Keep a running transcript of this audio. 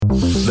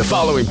The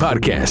following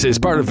podcast is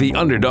part of the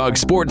Underdog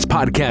Sports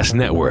Podcast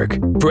Network.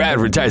 For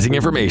advertising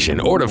information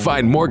or to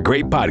find more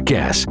great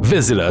podcasts,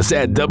 visit us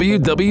at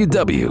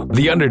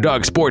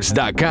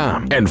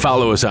www.theunderdogsports.com and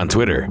follow us on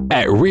Twitter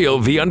at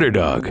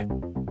RealTheUnderdog.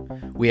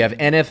 We have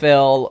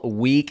NFL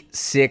Week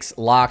 6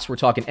 locks. We're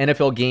talking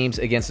NFL games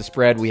against the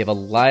spread. We have a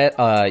lot,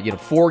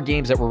 4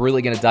 games that we're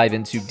really going to dive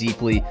into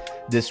deeply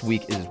this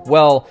week as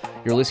well.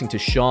 You're listening to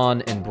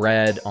Sean and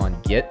Brad on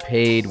Get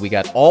Paid. We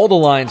got all the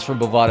lines from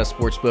Bovada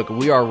Sportsbook.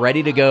 We are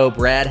ready to go.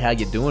 Brad, how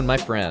you doing, my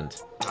friend?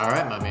 All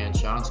right, my man.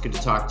 Sean, it's good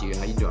to talk to you.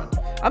 How you doing?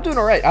 I'm doing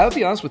all right. I'll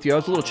be honest with you. I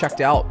was a little checked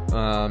out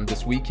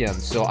this weekend,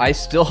 so I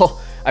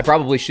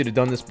probably should have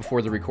done this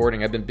before the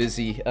recording. I've been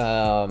busy.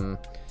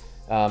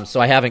 So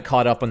I haven't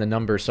caught up on the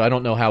numbers, so I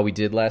don't know how we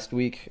did last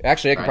week.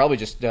 Actually, I can probably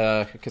just,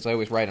 because I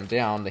always write them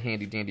down, the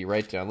handy-dandy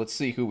write-down. Let's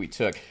see who we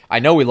took. I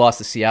know we lost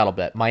the Seattle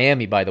bet.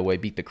 Miami, by the way,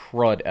 beat the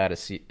crud out of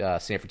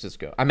San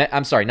Francisco.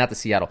 I'm sorry, not the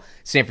Seattle.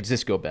 San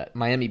Francisco bet.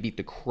 Miami beat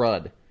the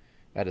crud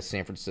out of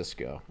San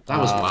Francisco. That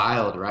was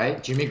wild,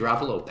 right? Jimmy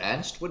Garoppolo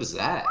benched? What is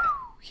that?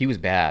 He was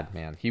bad,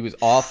 man. He was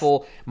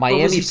awful. Miami.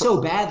 But was he so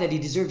bad that he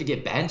deserved to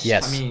get benched?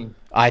 Yes,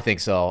 I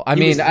think so.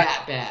 He was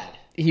that bad.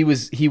 He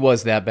was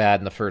that bad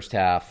in the first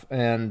half,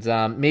 and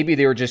maybe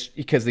they were just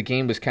because the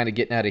game was kind of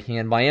getting out of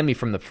hand. Miami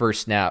from the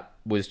first snap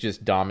was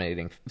just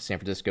dominating San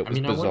Francisco. It was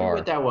bizarre. I wonder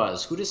what that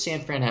was. Who does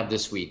San Fran have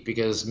this week?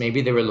 Because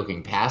maybe they were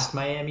looking past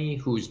Miami,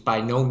 who's by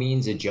no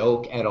means a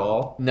joke at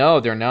all. No,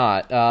 they're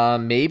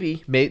not.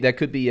 Maybe that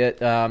could be it.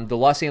 The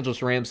Los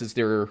Angeles Rams is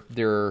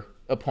their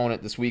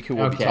opponent this week, who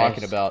we'll be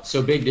talking about.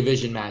 So big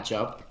division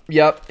matchup.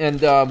 Yep,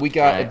 and we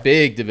got a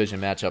big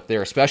division matchup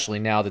there, especially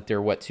now that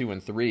they're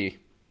 2-3.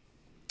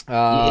 The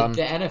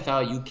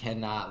NFL, you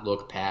cannot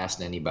look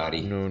past anybody.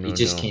 You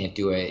just can't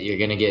do it. You're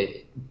going to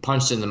get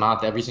punched in the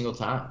mouth every single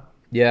time.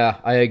 Yeah,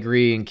 I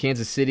agree. And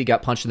Kansas City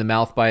got punched in the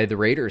mouth by the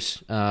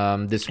Raiders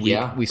this week.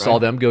 We saw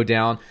them go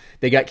down.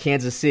 They got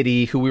Kansas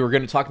City, who we were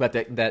going to talk about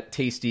that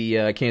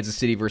tasty Kansas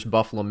City versus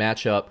Buffalo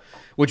matchup,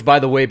 which, by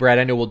the way, Brad,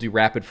 I know we'll do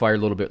rapid fire a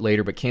little bit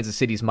later, but Kansas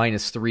City's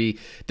 -3.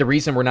 The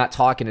reason we're not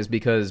talking is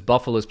because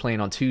Buffalo's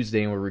playing on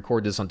Tuesday, and we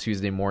record this on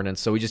Tuesday morning,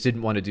 so we just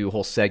didn't want to do a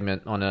whole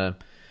segment on a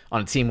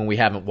team when we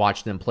haven't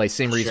watched them play.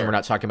 Same reason we're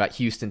not talking about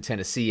Houston,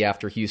 Tennessee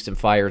after Houston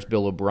fires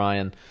Bill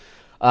O'Brien.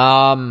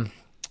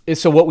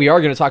 So what we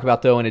are going to talk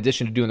about, though, in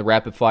addition to doing the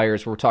rapid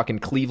fires, we're talking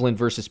Cleveland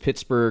versus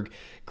Pittsburgh,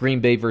 Green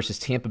Bay versus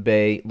Tampa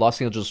Bay,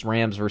 Los Angeles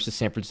Rams versus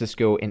San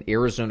Francisco, and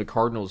Arizona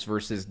Cardinals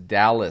versus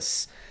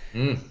Dallas.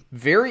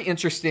 Very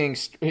interesting,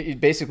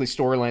 basically,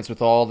 storylines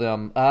with all of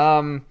them.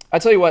 I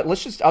tell you what,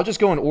 I'll just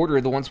go in order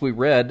of the ones we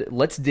read.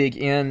 Let's dig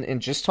in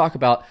and just talk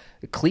about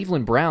the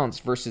Cleveland Browns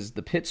versus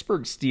the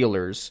Pittsburgh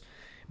Steelers.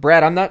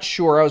 Brad, I'm not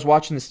sure. I was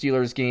watching the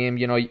Steelers game.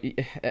 You know,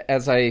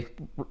 as I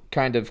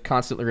kind of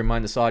constantly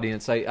remind this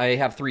audience, I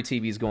have 3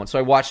 TVs going, so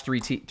I watch three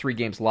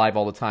games live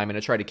all the time, and I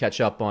try to catch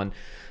up on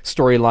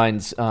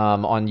storylines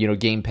on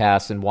Game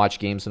Pass and watch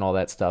games and all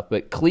that stuff.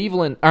 But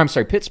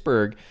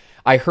Pittsburgh.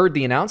 I heard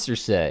the announcer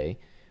say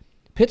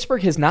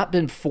Pittsburgh has not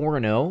been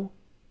 4-0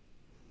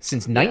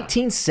 since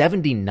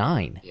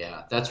 1979.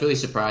 Yeah, that's really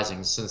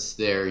surprising since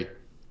they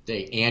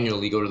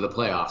annually go to the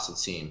playoffs, it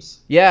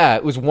seems. Yeah,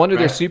 it was one of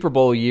their Super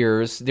Bowl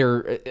years.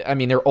 They're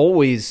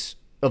always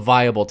a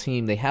viable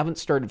team. They haven't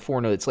started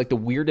 4-0. It's like the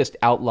weirdest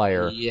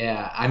outlier.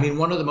 Yeah,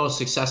 one of the most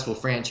successful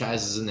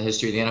franchises in the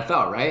history of the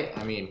NFL, right?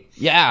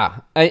 Yeah,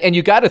 and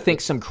you got to think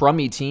some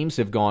crummy teams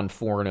have gone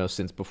 4-0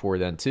 since before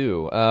then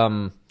too.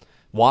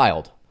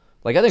 Wild.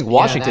 Like, I think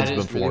Washington's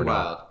been 4-0.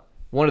 Really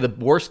one of the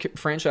worst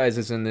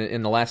franchises in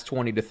the last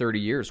 20 to 30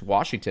 years.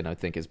 Washington, I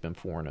think, has been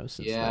 4-0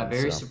 since then. Yeah,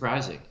 very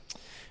surprising.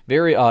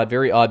 Very odd,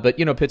 very odd. But,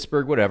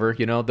 Pittsburgh, whatever.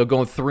 They'll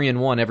go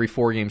 3-1 every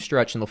 4-game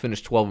stretch, and they'll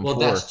finish 12-4. Well,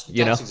 that's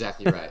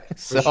exactly right.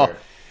 For sure.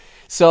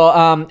 So,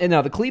 and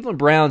now the Cleveland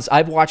Browns,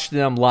 I've watched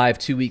them live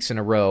 2 weeks in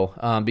a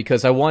row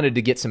because I wanted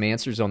to get some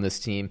answers on this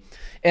team.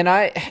 And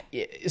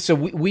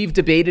we've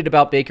debated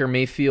about Baker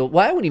Mayfield.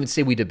 Well, I wouldn't even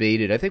say we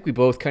debated. I think we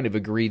both kind of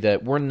agree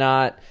that we're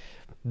not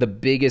the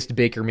biggest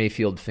Baker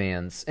Mayfield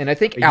fans. And I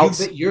think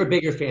you're a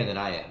bigger fan than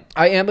I am.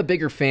 I am a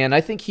bigger fan. I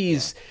think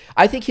his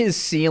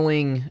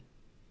ceiling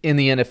in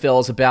the NFL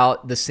is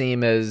about the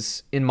same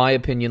as, in my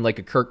opinion, like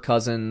a Kirk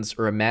Cousins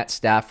or a Matt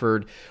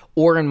Stafford,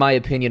 or in my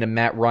opinion, a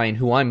Matt Ryan,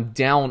 who I'm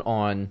down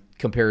on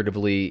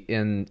comparatively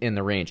in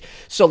the range.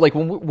 So like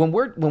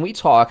when we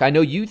talk, I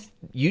know you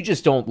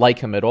just don't like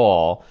him at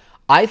all.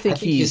 I think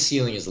his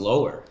ceiling is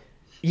lower.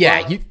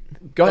 Yeah,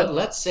 go ahead. But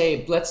let's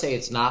say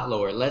it's not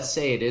lower. Let's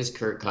say it is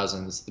Kirk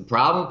Cousins.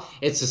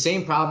 It's the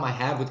same problem I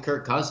have with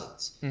Kirk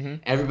Cousins. Mm-hmm.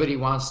 Everybody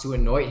wants to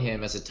anoint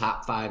him as a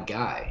top 5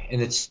 guy,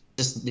 and it's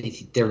just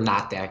they're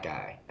not that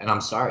guy. And I'm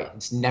sorry,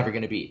 it's never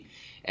going to be.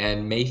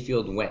 And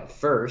Mayfield went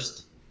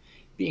first.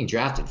 Being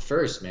drafted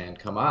first, man,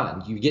 come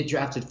on. You get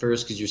drafted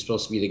first because you're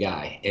supposed to be the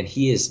guy, and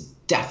he is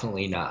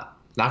definitely not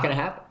going to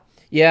happen.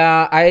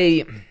 Yeah,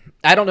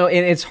 I don't know,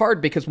 and it's hard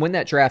because when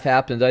that draft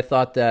happened, I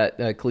thought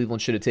that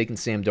Cleveland should have taken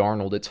Sam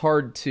Darnold. It's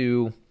hard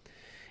to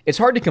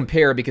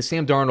compare because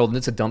Sam Darnold, and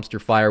it's a dumpster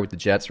fire with the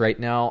Jets right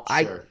now.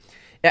 Sure.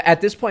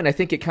 At this point, I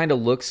think it kind of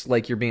looks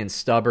like you're being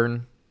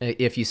stubborn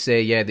if you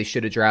say, yeah, they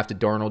should have drafted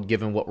Darnold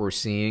given what we're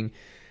seeing.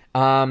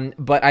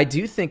 But I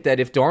do think that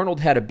if Darnold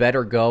had a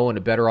better go and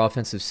a better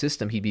offensive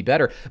system, he'd be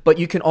better. But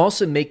you can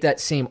also make that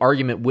same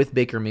argument with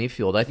Baker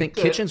Mayfield. I think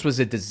Kitchens was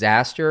a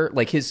disaster.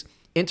 Like his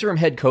interim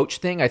head coach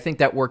thing, I think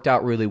that worked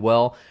out really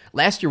well.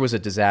 Last year was a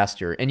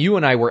disaster, and you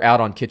and I were out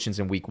on Kitchens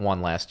in week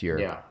 1 last year.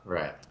 Yeah,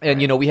 right. And,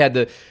 we had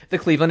the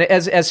Cleveland,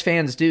 as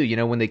fans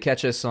do, when they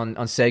catch us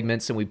on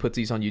segments and we put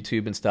these on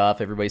YouTube and stuff,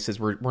 everybody says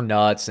we're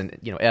nuts and,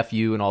 F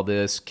you and all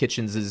this.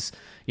 Kitchens is,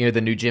 the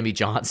new Jimmy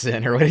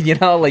Johnson or,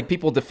 like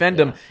people defend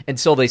him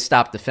until they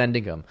stop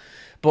defending him.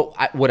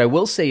 But what I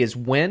will say is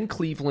when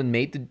Cleveland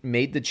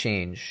made the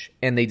change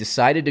and they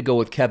decided to go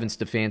with Kevin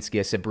Stefanski,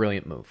 I said,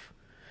 brilliant move.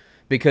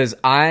 Because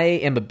I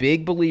am a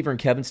big believer in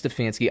Kevin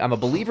Stefanski. I'm a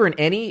believer in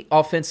any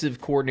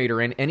offensive coordinator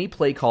and any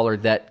play caller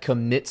that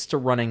commits to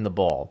running the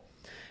ball.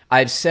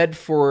 I've said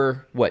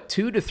for,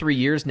 2 to 3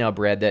 years now,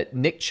 Brad, that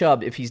Nick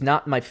Chubb, if he's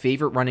not my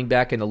favorite running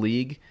back in the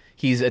league,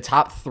 he's a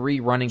top 3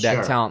 running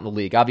back talent in the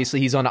league. Obviously,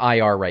 he's on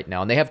IR right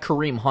now, and they have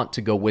Kareem Hunt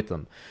to go with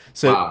him.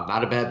 So, wow,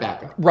 not a bad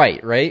backup.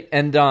 Right.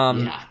 And,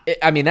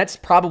 that's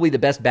probably the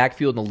best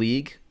backfield in the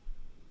league.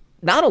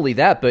 Not only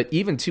that, but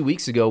even 2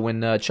 weeks ago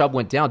when Chubb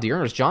went down,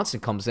 Dearness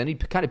Johnson comes in. He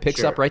kind of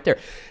picks up right there.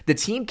 The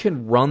team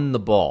can run the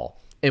ball.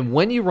 And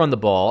when you run the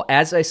ball,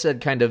 as I said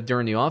kind of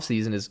during the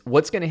offseason, is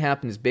what's going to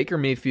happen is Baker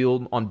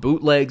Mayfield on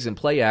bootlegs and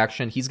play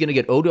action, he's going to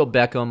get Odell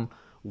Beckham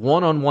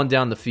one-on-one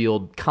down the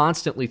field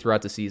constantly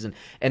throughout the season.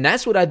 And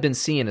that's what I've been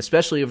seeing,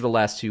 especially over the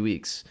last 2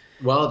 weeks.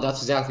 Well,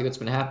 that's exactly what's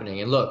been happening.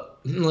 And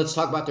look, let's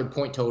talk about their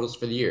point totals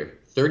for the year.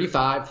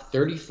 35,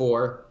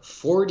 34,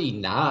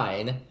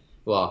 49.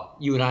 Well,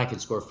 you and I could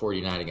score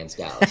 49 against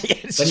Dallas.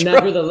 But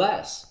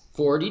nevertheless,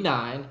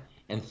 49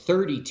 and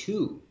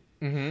 32.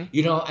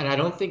 Mm-hmm. And I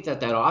don't think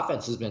that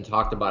offense has been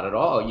talked about at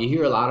all. You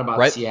hear a lot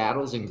about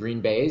Seattle's and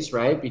Green Bay's,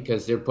 right,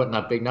 because they're putting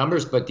up big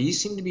numbers, but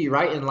these seem to be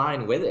right in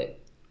line with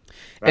it.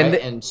 Right?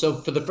 And so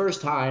for the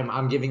first time,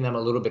 I'm giving them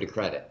a little bit of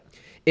credit.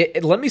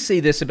 Let me say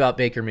this about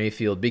Baker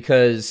Mayfield,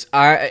 because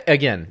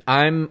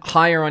I'm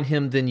higher on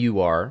him than you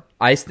are.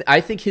 I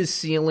think his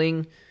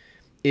ceiling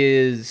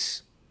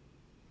is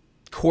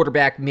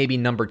quarterback maybe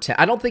number 10.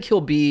 I don't think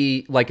he'll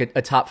be like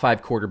a top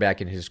 5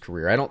 quarterback in his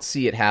career. I don't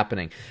see it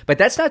happening. But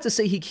that's not to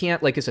say he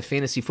can't, like as a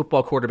fantasy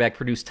football quarterback,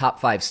 produce top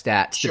 5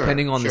 stats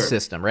depending on the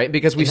system, right?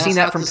 Because we've seen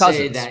that from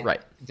Cousins.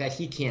 That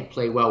he can't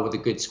play well with a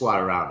good squad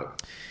around him.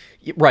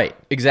 Right,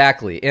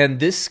 exactly. And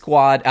this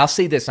squad, I'll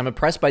say this, I'm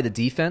impressed by the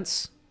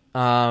defense.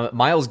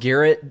 Myles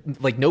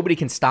Garrett, like nobody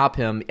can stop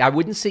him. I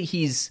wouldn't say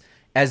he's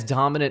as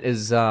dominant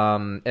as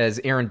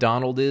Aaron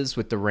Donald is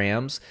with the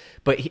Rams,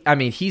 but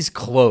he's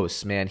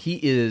close, man.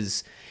 He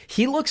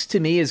looks to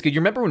me as good. You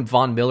remember when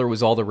Von Miller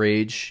was all the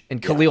rage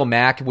and Khalil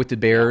Mack with the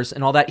Bears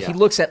and all that? Yeah. He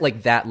looks at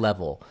like that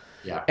level.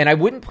 Yeah. And I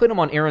wouldn't put him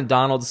on Aaron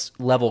Donald's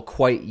level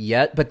quite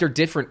yet, but they're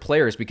different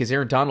players because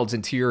Aaron Donald's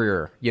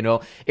interior,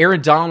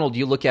 Aaron Donald,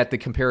 you look at the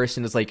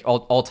comparison as like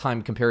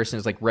all-time comparison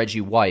is like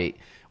Reggie White,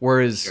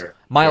 whereas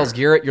Myles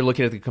Garrett, you're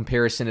looking at the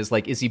comparison as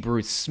like, is he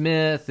Bruce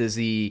Smith? Is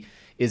he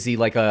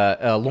like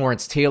a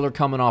Lawrence Taylor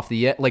coming off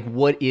the – like,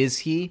 what is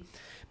he?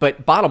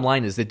 But bottom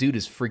line is the dude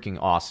is freaking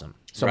awesome.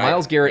 So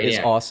Myles Garrett is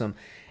awesome.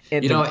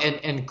 And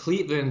and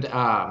Cleveland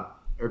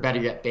or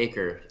better yet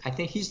Baker, I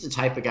think he's the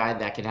type of guy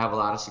that can have a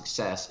lot of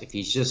success if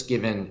he's just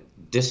given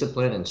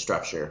discipline and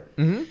structure.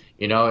 Mm-hmm.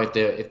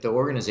 If the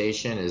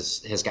organization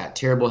has got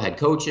terrible head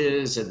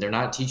coaches and they're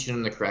not teaching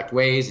him the correct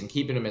ways and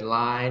keeping him in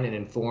line and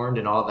informed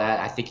and all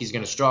that, I think he's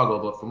going to struggle.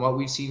 But from what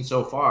we've seen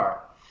so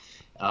far –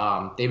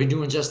 they've been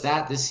doing just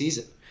that this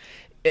season.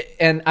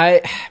 And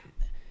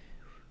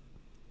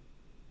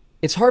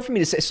it's hard for me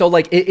to say. So,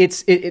 like,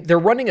 they're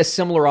running a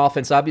similar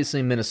offense,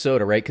 obviously, in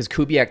Minnesota, right? Because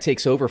Kubiak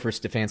takes over for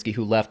Stefanski,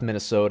 who left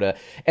Minnesota.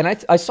 And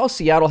I saw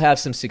Seattle have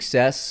some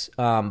success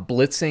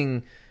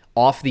blitzing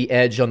off the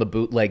edge on the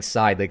bootleg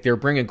side. Like, they're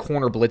bringing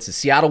corner blitzes.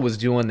 Seattle was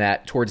doing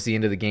that towards the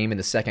end of the game in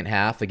the second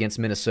half against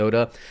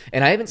Minnesota.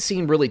 And I haven't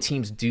seen really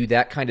teams do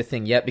that kind of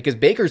thing yet because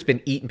Baker's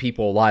been eating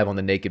people alive on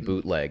the naked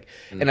bootleg.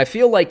 Mm-hmm. And I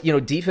feel like,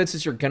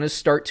 defenses are going to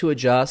start to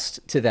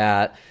adjust to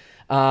that.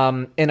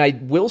 And I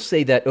will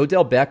say that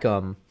Odell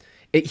Beckham,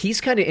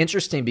 he's kind of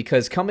interesting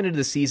because coming into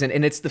the season,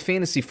 and it's the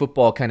fantasy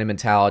football kind of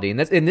mentality, and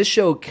this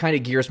show kind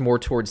of gears more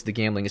towards the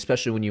gambling,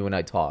 especially when you and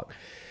I talk.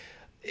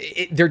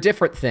 They're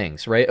different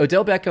things, right?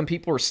 Odell Beckham,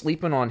 people are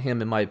sleeping on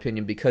him, in my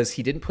opinion, because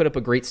he didn't put up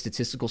a great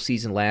statistical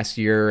season last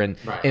year. And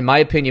in my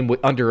opinion,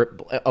 under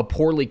a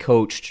poorly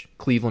coached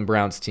Cleveland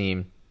Browns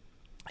team.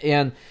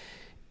 And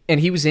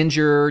he was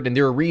injured, and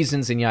there were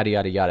reasons, and yada,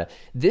 yada, yada.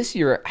 This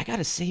year, I got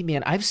to say,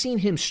 man, I've seen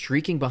him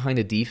streaking behind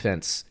the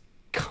defense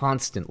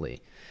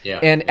constantly. Yeah.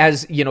 And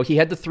as, he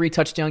had the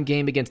 3-touchdown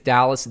game against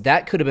Dallas.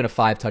 That could have been a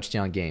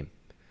 5-touchdown game.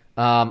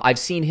 I've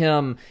seen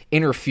him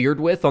interfered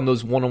with on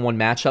those one-on-one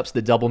matchups,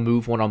 the double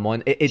move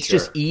one-on-one. It's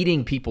just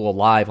eating people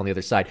alive on the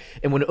other side.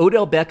 And when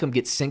Odell Beckham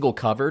gets single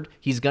covered,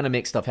 he's going to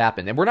make stuff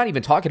happen. And we're not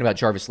even talking about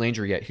Jarvis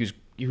Landry yet, who's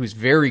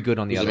very good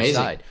on the other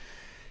side.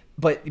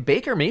 But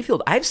Baker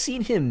Mayfield, I've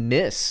seen him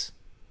miss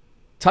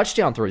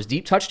touchdown throws,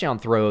 deep touchdown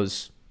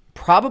throws,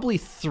 probably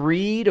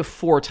 3 to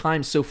 4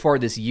 times so far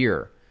this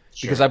year.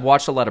 Sure. Because I've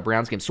watched a lot of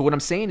Browns games. So what I'm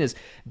saying is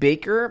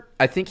Baker,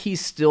 I think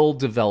he's still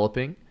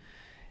developing.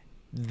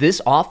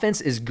 This offense,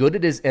 as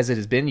good as it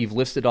has been, you've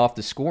listed off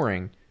the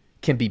scoring,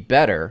 can be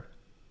better.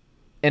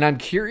 And I'm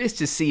curious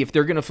to see if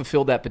they're going to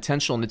fulfill that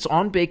potential. And it's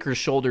on Baker's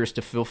shoulders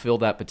to fulfill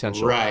that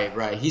potential.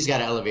 Right. He's got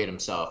to elevate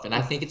himself. And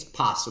I think it's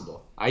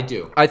possible. I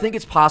do. I think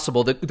it's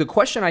possible. The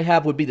question I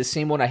have would be the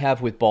same one I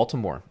have with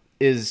Baltimore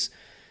is,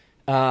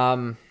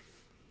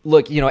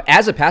 look,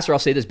 as a passer, I'll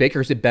say this,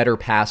 Baker's a better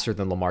passer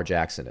than Lamar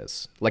Jackson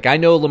is. Like, I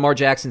know Lamar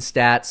Jackson's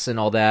stats and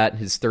all that,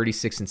 his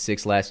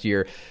 36-6 last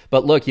year.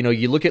 But look,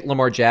 you look at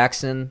Lamar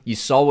Jackson, you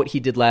saw what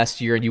he did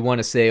last year, and you want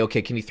to say,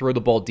 okay, can he throw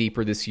the ball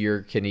deeper this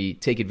year? Can he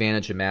take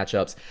advantage of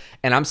matchups?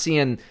 And I'm seeing,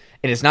 and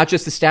it's not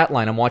just the stat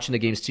line, I'm watching the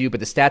games too,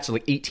 but the stats are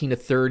like 18 to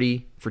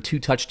 30 for 2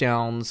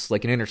 touchdowns,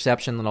 like an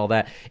interception and all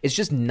that. It's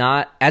just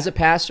not, as a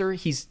passer,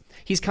 he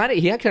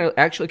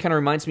actually kind of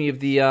reminds me of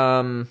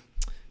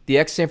the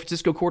ex-San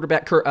Francisco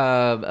quarterback,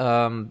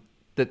 the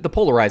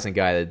polarizing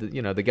guy,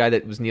 the guy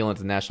that was kneeling at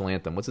the national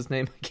anthem. What's his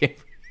name? I can't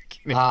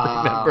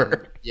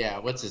remember. Yeah,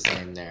 what's his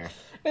name there?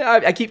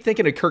 I keep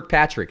thinking of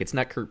Kirkpatrick. It's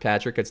not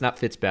Kirkpatrick. It's not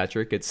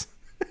Fitzpatrick. It's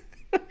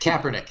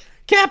Kaepernick.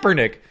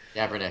 Kaepernick.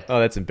 Oh,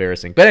 that's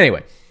embarrassing. But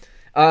anyway,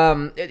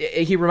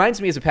 he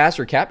reminds me as a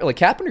passer.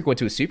 Kaepernick went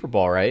to a Super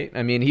Bowl, right?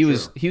 I mean, he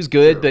was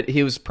good, but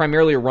he was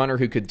primarily a runner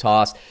who could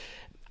toss.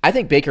 I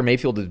think Baker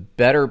Mayfield is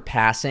better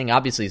passing.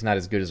 Obviously, he's not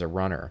as good as a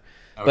runner.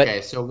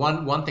 Okay, so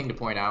one thing to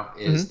point out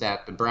is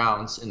that the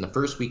Browns in the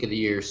first week of the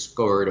year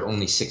scored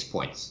only 6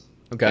 points.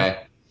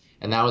 Okay.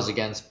 And that was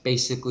against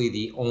basically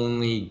the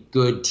only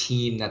good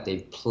team that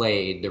they've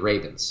played, the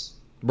Ravens.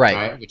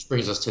 Right. Which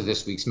brings us to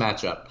this week's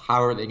matchup.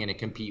 How are they going to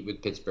compete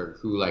with Pittsburgh,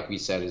 who, like we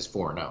said, is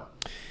 4-0?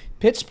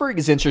 Pittsburgh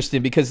is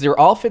interesting because their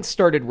offense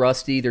started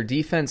rusty. Their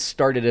defense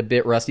started a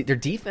bit rusty. Their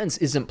defense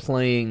isn't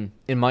playing,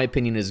 in my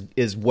opinion,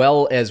 as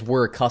well as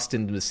we're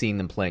accustomed to seeing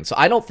them playing. So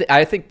I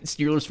think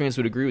Steelers fans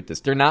would agree with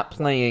this. They're not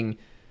playing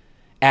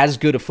as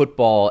good a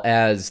football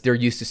as they're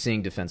used to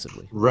seeing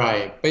defensively.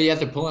 Right, but yet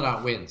they're pulling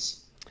out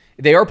wins.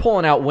 They are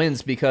pulling out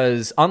wins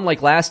because,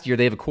 unlike last year,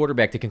 they have a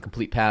quarterback that can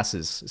complete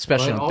passes,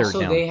 especially on third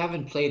down. Also, they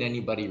haven't played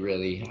anybody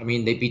really. I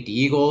mean, they beat the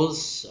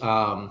Eagles.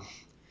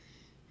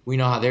 We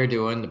know how they're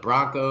doing. The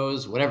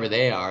Broncos, whatever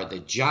they are, the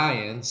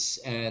Giants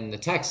and the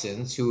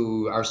Texans,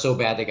 who are so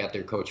bad they got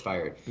their coach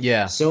fired.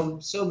 Yeah. So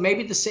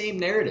maybe the same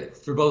narrative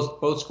for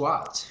both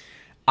squads.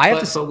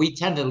 But we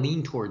tend to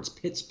lean towards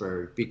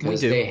Pittsburgh because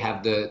they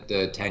have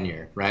the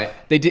tenure, right?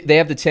 They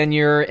have the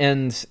tenure,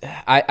 and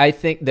I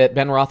think that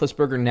Ben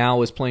Roethlisberger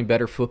now is playing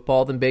better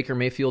football than Baker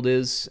Mayfield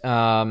is.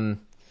 I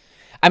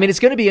mean, it's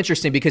going to be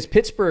interesting because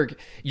Pittsburgh,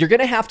 you're going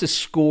to have to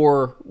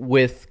score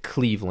with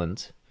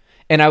Cleveland.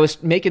 And I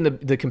was making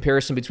the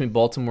comparison between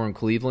Baltimore and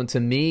Cleveland. To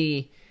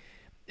me,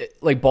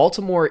 like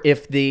Baltimore,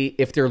 if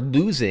they're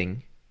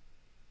losing,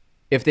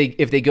 if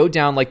they go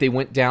down like they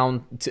went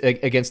down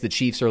against the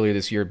Chiefs earlier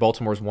this year,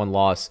 Baltimore's one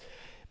loss,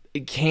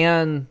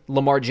 can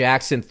Lamar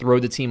Jackson throw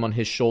the team on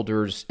his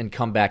shoulders and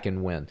come back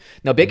and win?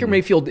 Now, Baker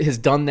Mayfield has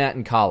done that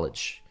in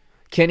college.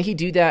 Can he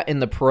do that in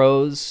the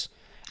pros?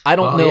 I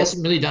don't know. He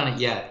hasn't really done it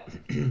yet.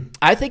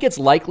 I think it's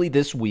likely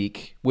this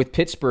week with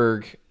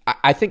Pittsburgh.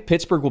 I think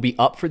Pittsburgh will be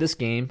up for this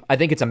game. I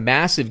think it's a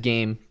massive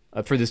game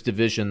for this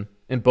division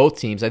in both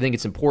teams. I think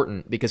it's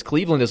important because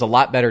Cleveland is a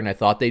lot better than I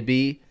thought they'd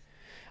be.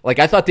 Like,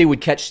 I thought they would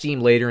catch steam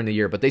later in the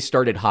year, but they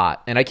started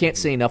hot. And I can't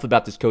say enough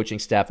about this coaching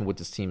staff and what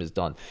this team has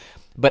done.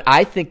 But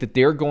I think that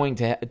they're going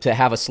to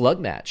have a slug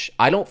match.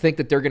 I don't think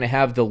that they're going to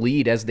have the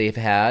lead as they've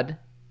had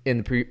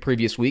in the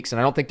previous weeks, and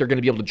I don't think they're going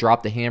to be able to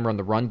drop the hammer on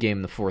the run game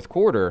in the fourth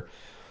quarter.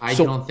 I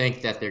don't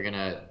think that they're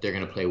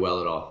gonna play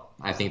well at all.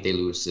 I think they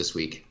lose this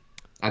week.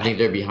 I think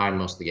they're behind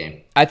most of the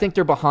game. I think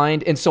they're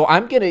behind. And so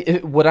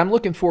what I'm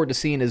looking forward to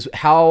seeing is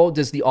how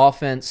does the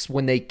offense,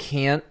 when they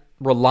can't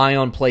rely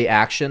on play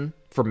action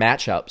for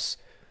matchups,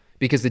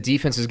 because the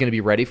defense is going to be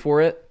ready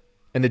for it.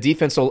 And the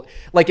defense will,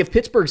 like if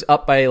Pittsburgh's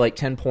up by like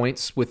 10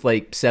 points with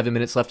like 7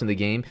 minutes left in the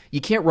game, you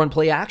can't run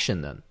play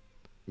action then.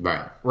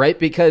 Right?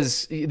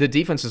 Because the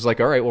defense is like,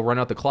 all right, we'll run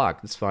out the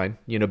clock. That's fine.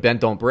 Bend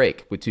don't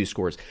break with 2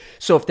 scores.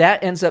 So if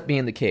that ends up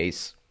being the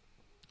case,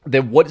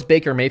 then what is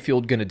Baker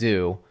Mayfield going to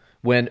do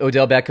when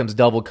Odell Beckham's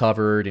double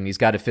covered and he's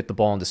got to fit the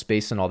ball into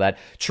space and all that?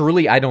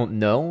 Truly, I don't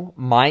know.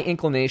 My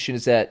inclination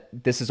is that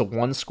this is a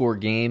 1-score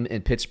game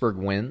and Pittsburgh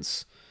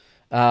wins.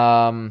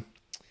 But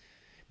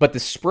the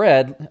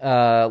spread,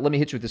 let me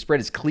hit you with the spread,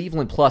 is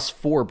Cleveland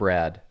 +4,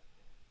 Brad,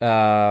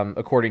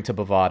 according to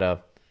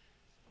Bovada,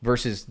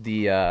 versus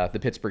the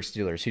Pittsburgh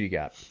Steelers. Who do you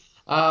got?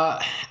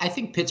 I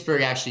think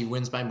Pittsburgh actually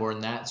wins by more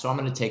than that, so I'm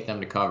going to take them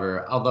to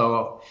cover.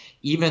 Although,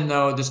 even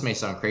though this may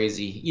sound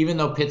crazy, even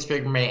though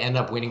Pittsburgh may end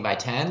up winning by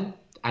 10,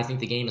 I think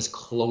the game is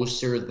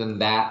closer than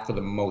that for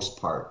the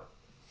most part.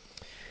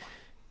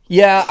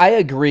 Yeah, I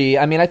agree.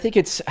 I mean, I think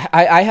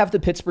I have the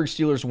Pittsburgh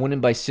Steelers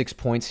winning by 6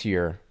 points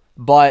here.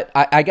 But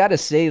I got to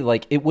say,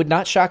 like, it would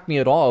not shock me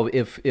at all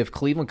if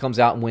Cleveland comes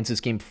out and wins this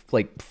game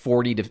like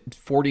 40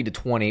 to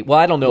 20. Well,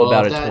 I don't know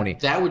about a 20.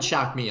 That would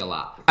shock me a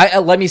lot.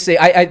 Let me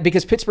say,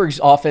 because Pittsburgh's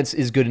offense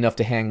is good enough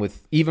to hang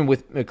with, even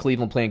with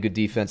Cleveland playing good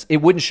defense. It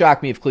wouldn't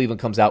shock me if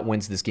Cleveland comes out and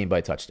wins this game by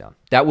a touchdown.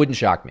 That wouldn't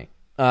shock me.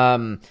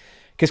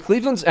 Because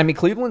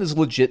Cleveland is a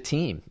legit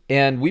team.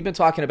 And we've been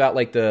talking about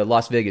like the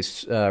Las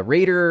Vegas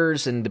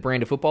Raiders and the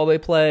brand of football they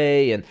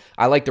play. And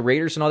I like the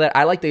Raiders and all that.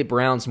 I like the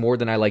Browns more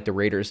than I like the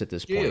Raiders at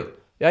this point.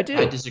 Yeah, I do.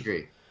 I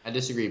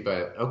disagree,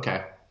 but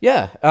okay.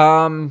 Yeah.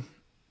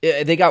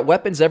 They got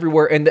weapons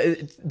everywhere. And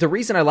the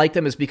reason I like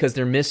them is because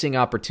they're missing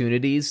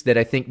opportunities that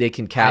I think they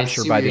can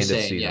capture by the end of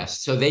the season. Yes.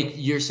 So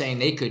you're saying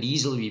they could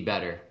easily be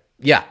better.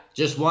 Yeah.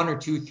 Just 1 or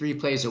 2, 3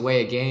 plays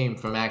away a game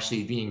from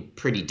actually being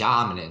pretty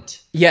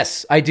dominant.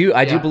 Yes, I do.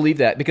 I do believe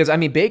that because I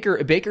mean Baker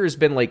has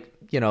been like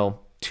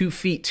 2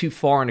 feet too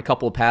far in a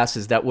couple of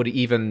passes that would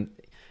even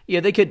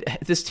they could.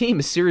 This team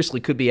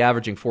seriously could be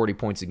averaging 40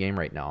 points a game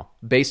right now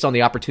based on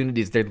the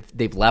opportunities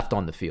they've left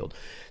on the field.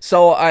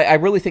 So I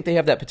really think they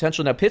have that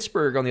potential. Now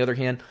Pittsburgh, on the other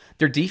hand,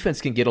 their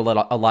defense can get a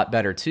lot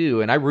better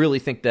too, and I really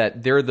think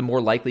that they're the more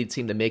likely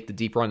team to make the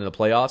deep run in the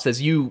playoffs,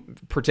 as you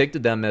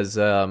predicted them as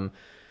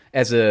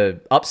a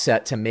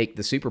upset to make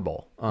the Super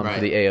Bowl for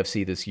the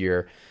AFC this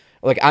year.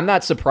 Like, I'm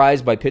not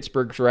surprised by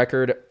Pittsburgh's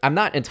record. I'm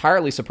not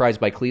entirely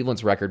surprised by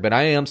Cleveland's record, but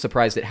I am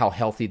surprised at how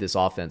healthy this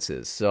offense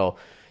is. So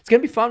it's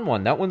going to be a fun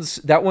one. That one's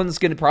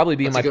going to probably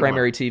be my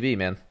primary TV,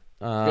 man.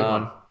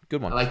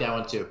 Good one. I like that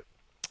one too.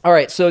 All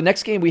right, so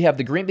next game we have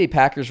the Green Bay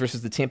Packers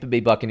versus the Tampa Bay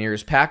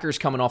Buccaneers. Packers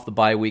coming off the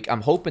bye week.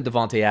 I'm hoping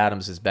Davante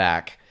Adams is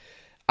back.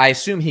 I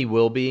assume he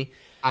will be.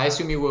 I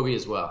assume he will be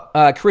as well.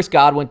 Chris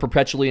Godwin,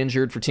 perpetually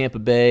injured for Tampa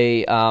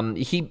Bay.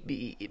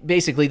 He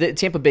basically,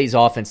 Tampa Bay's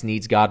offense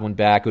needs Godwin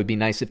back. It would be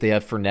nice if they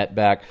have Fournette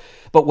back.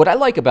 But what I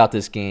like about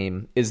this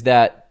game is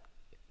that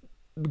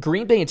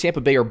Green Bay and Tampa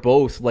Bay are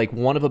both like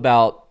one of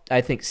about, I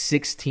think,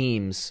 6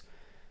 teams,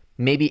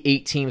 maybe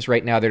 8 teams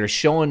right now that are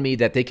showing me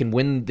that they can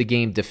win the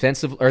game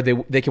defensively, or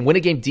they can win a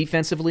game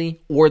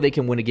defensively, or they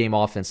can win a game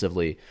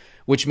offensively,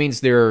 which means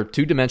they're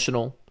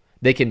two-dimensional.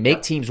 They can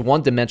make teams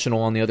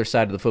one-dimensional on the other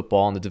side of the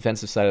football, on the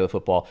defensive side of the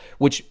football,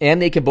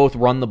 and they can both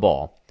run the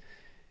ball,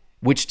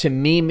 which to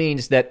me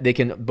means that they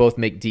can both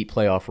make deep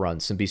playoff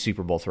runs and be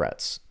Super Bowl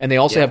threats. And they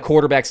also have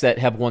quarterbacks that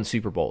have won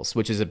Super Bowls,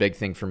 which is a big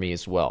thing for me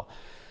as well.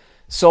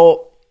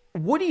 So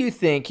what do you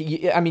think?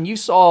 I mean, you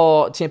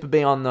saw Tampa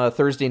Bay on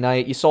Thursday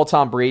night. You saw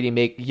Tom Brady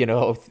make,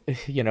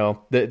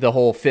 the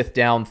whole 5th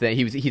down thing.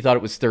 He thought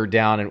it was 3rd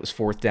down and it was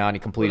 4th down. He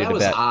completed that a bet.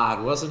 That was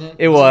odd, wasn't it?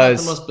 It was.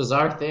 That the most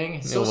bizarre thing?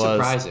 It's so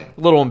surprising.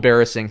 A little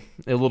embarrassing.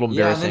 Yeah,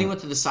 and then he went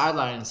to the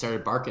sideline and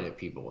started barking at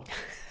people.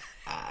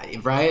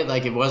 Right?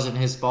 Like it wasn't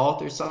his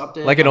fault or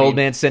something. Like an old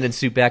man sending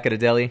soup back at a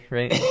deli,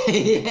 right?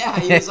 Yeah,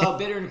 he was all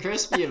bitter and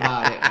crispy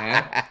about it,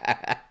 man.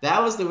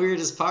 That was the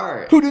weirdest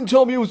part. Who didn't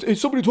tell me it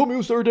was? Somebody told me it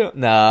was 3rd down.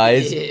 Nah,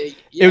 it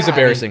was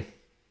embarrassing.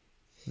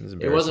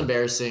 It was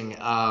embarrassing.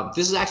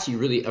 This is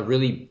actually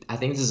I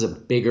think this is a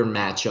bigger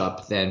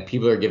matchup than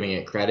people are giving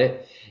it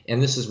credit.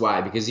 And this is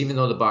why, because even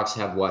though the Bucs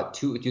have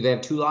do they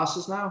have 2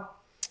 losses now?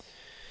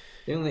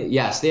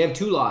 Yes, they have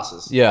 2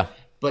 losses. Yeah.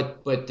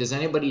 But does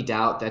anybody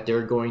doubt that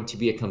they're going to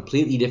be a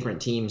completely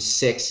different team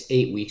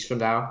 6-8 weeks from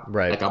now?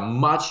 Right. Like a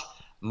much,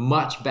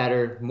 much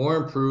better, more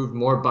improved,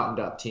 more buttoned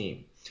up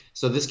team.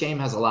 So this game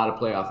has a lot of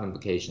playoff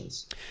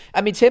implications.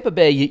 I mean, Tampa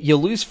Bay, you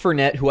lose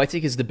Fournette, who I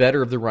think is the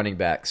better of the running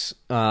backs.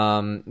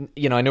 I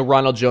know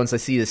Ronald Jones, I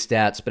see his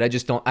stats, but I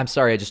just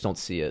don't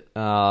see it.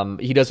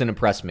 He doesn't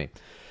impress me.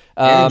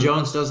 Aaron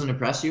Jones doesn't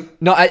impress you?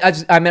 No,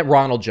 I meant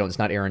Ronald Jones,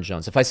 not Aaron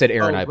Jones. If I said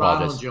Aaron, I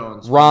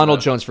apologize.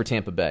 Ronald Jones for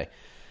Tampa Bay.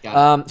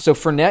 So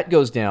Fournette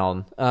goes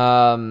down.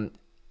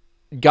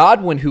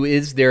 Godwin, who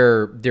is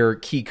their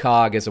key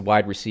cog as a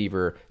wide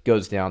receiver,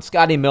 goes down.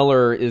 Scotty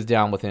Miller is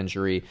down with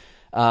injury.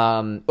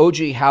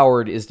 O.J.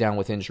 Howard is down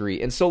with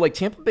injury. And so, like,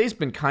 Tampa Bay's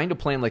been kind of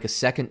playing like a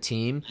second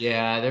team.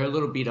 Yeah, they're a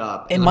little beat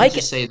up. And let me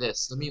just say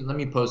this. Let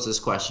me pose this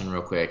question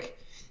real quick.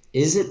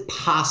 Is it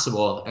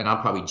possible, and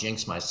I'll probably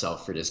jinx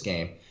myself for this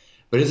game,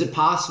 but is it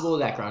possible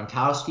that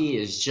Gronkowski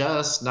is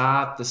just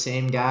not the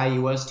same guy he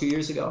was 2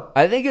 years ago?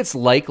 I think it's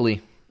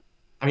likely.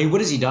 I mean,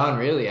 what has he done,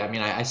 really? I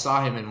mean, I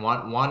saw him in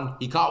one.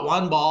 He caught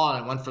one ball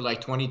and it went for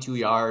like 22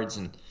 yards,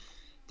 and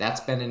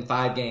that's been in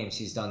 5 games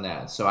he's done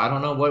that. So I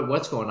don't know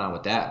what's going on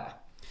with that.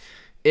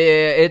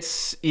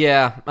 It's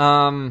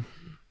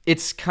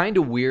kind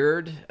of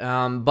weird.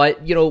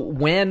 But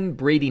when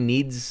Brady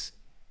needs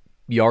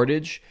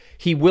yardage,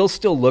 he will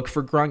still look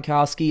for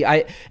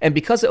Gronkowski. And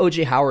because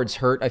O.J. Howard's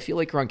hurt, I feel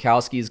like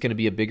Gronkowski is going to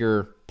be a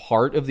bigger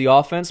part of the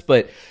offense,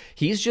 but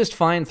he's just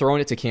fine throwing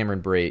it to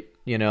Cameron Brate.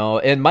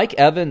 And Mike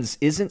Evans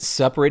isn't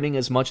separating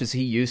as much as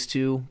he used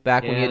to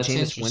back when he had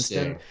Jameis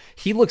Winston.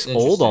 He looks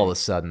old all of a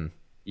sudden.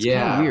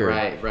 Yeah,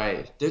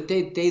 right.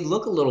 They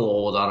look a little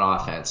old on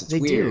offense. It's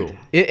weird.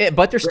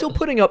 But they're still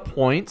putting up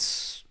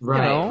points.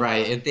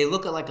 Right. If they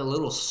look like a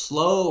little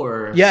slow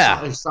or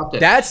something.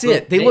 That's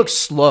it. They look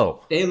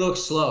slow. They look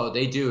slow.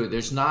 They do.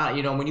 There's not,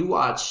 when you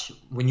watch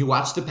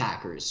the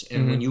Packers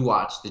and when you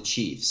watch the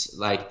Chiefs,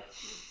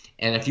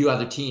 and a few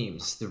other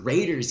teams, the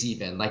Raiders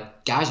even,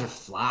 guys are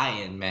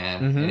flying,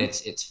 man. And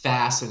it's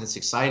fast and it's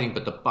exciting,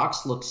 but the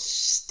Bucs look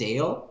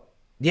stale.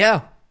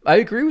 Yeah, I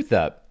agree with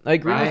that.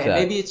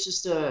 Maybe it's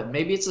just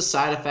maybe it's a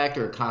side effect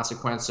or a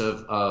consequence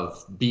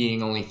of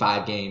being only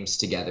 5 games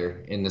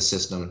together in the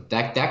system.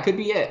 That could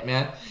be it,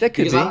 man. That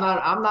could be.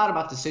 I'm not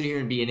about to sit here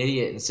and be an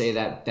idiot and say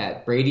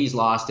that Brady's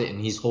lost it and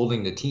he's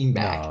holding the team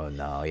back.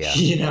 No, yeah.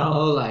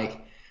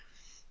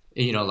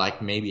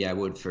 Maybe I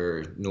would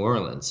for New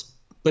Orleans,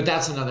 but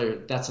that's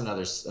another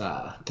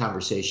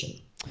conversation.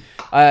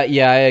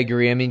 Yeah, I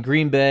agree. I mean,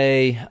 Green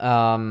Bay.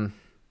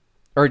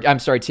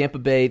 Tampa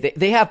Bay,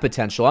 they have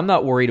potential. I'm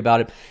not worried about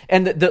it.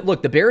 And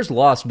look, the Bears'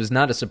 loss was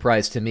not a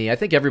surprise to me. I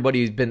think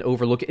everybody's been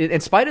overlooking, in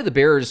spite of the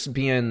Bears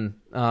being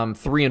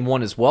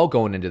 3-1 as well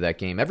going into that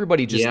game.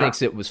 Everybody just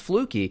thinks it was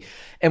fluky.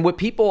 And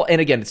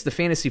and again, it's the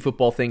fantasy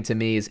football thing to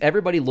me, is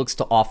everybody looks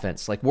to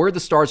offense. Where are the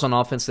stars on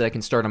offense that I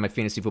can start on my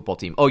fantasy football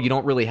team? Oh, you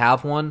don't really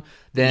have one?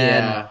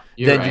 Then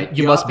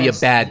you must be a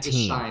bad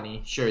team.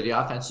 Shiny. Sure, the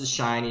offense is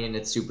shiny and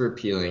it's super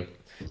appealing.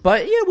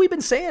 But yeah, we've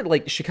been saying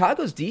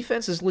Chicago's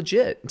defense is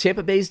legit.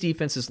 Tampa Bay's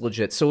defense is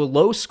legit. So a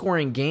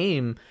low-scoring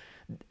game,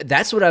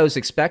 that's what I was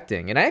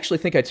expecting. And I actually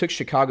think I took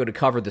Chicago to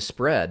cover the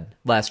spread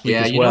last week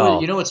as well.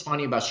 You know what's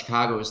funny about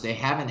Chicago is they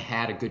haven't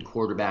had a good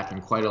quarterback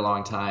in quite a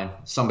long time,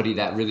 somebody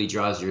that really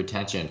draws your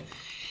attention.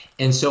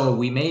 And so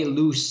we may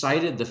lose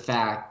sight of the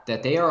fact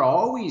that they are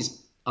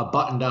always a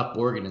buttoned-up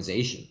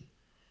organization.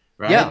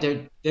 Right?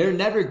 Yeah. They're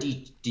never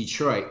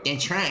Detroit.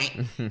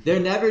 They're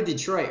never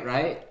Detroit,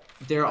 right?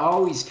 They're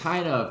always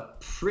kind of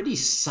pretty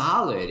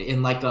solid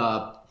in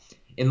a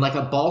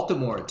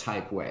Baltimore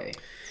type way,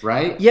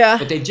 right? Yeah.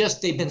 But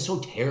they've been so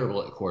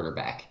terrible at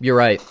quarterback. You're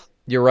right.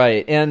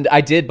 And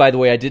I did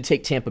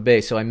take Tampa Bay,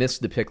 so I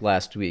missed the pick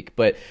last week.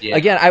 But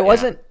again, I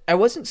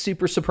wasn't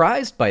super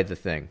surprised by the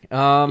thing.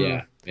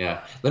 Yeah.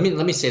 Let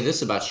me say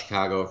this about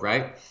Chicago,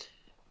 right?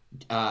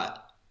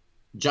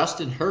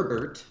 Justin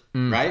Herbert,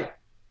 right?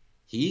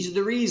 He's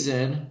the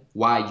reason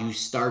why you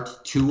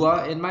start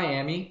Tua in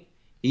Miami.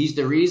 He's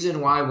the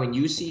reason why when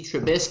you see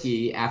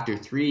Trubisky after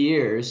 3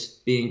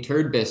 years being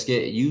turd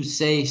biscuit, you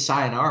say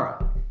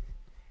sayonara.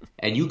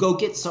 And you go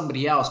get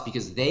somebody else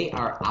because they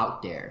are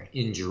out there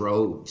in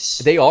droves.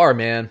 They are,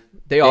 man.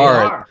 They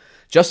are.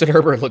 Justin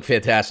Herbert looked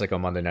fantastic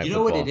on Monday Night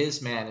Football. You know what it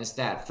is, man, is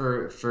that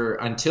for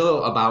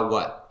until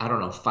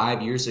about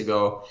 5 years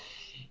ago,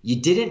 you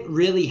didn't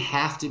really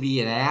have to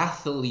be an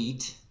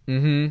athlete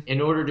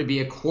in order to be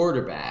a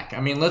quarterback. I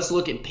mean, let's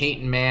look at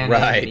Peyton Manning,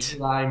 and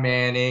Eli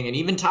Manning, and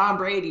even Tom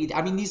Brady.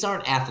 I mean, these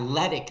aren't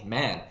athletic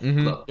men.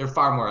 Look, they're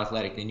far more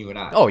athletic than you and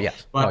I. Oh,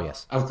 yes. But,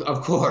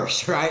 Of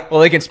course, right? Well,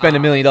 they can spend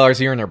 $1 million a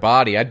year in their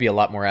body. I'd be a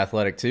lot more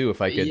athletic, too,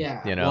 if I could,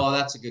 Well,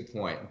 that's a good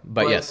point.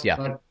 But yes,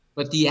 yeah.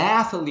 But the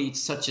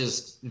athletes such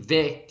as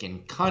Vic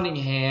and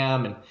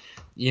Cunningham and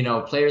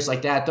players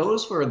like that,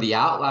 those were the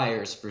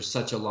outliers for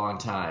such a long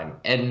time.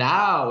 And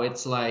now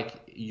it's like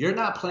you're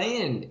not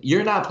playing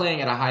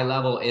at a high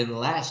level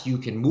unless you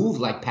can move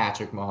like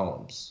Patrick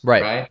Mahomes.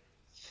 Right?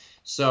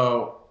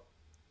 So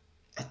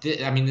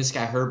this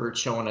guy Herbert's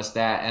showing us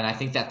that, and I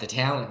think that the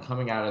talent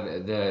coming out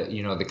of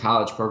the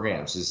college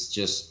programs is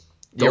just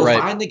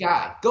find the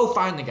guy. Go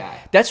find the guy.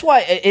 That's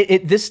why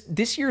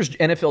this year's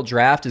NFL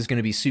draft is going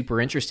to be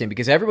super interesting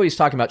because everybody's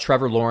talking about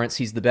Trevor Lawrence.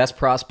 He's the best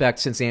prospect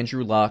since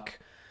Andrew Luck.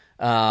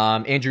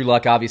 Andrew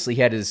Luck obviously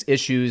had his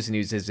issues and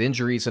his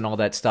injuries and all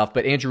that stuff.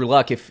 But Andrew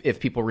Luck, if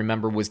people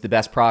remember, was the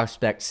best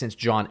prospect since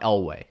John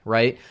Elway,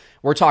 right?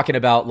 We're talking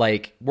about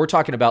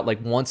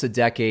once a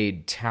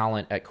decade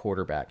talent at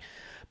quarterback.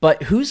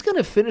 But who's going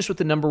to finish with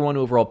the number 1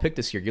 overall pick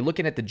this year? You're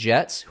looking at the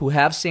Jets, who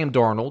have Sam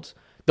Darnold.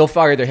 They'll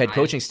fire their head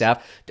coaching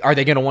staff. Are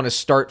they going to want to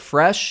start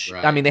fresh?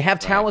 Right, I mean, they have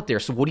talent there.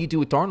 So what do you do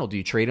with Darnold? Do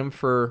you trade him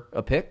for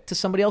a pick to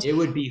somebody else? It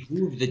would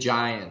behoove the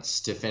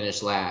Giants to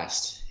finish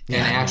last. And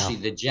actually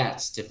the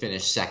Jets to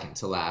finish second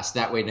to last.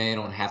 That way they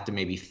don't have to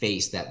maybe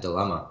face that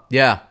dilemma.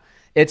 Yeah.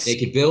 They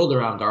could build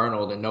around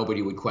Darnold and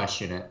nobody would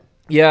question it.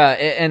 Yeah,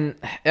 and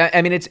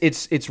I mean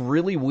it's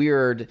really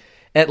weird.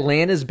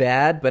 Atlanta's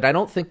bad, but I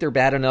don't think they're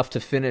bad enough to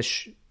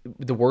finish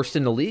the worst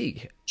in the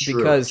league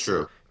because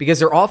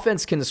their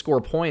offense can score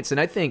points, and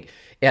I think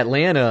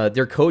Atlanta,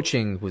 their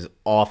coaching was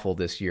awful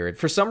this year.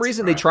 For some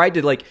reason, they tried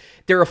to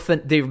they're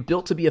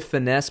built to be a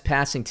finesse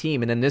passing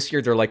team, and then this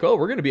year they're like, oh,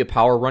 we're going to be a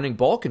power running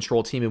ball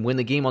control team and win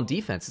the game on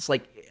defense. It's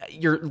like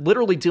you're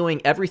literally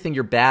doing everything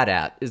you're bad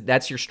at.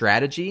 That's your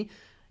strategy.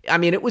 I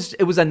mean, it was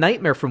a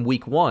nightmare from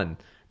week 1.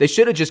 They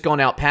should have just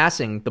gone out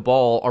passing the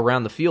ball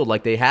around the field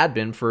like they had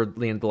been for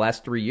the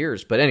last 3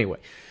 years. But anyway,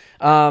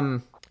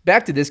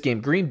 back to this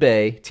game. Green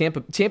Bay,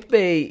 Tampa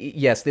Bay,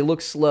 yes, they look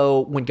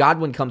slow. When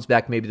Godwin comes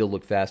back, maybe they'll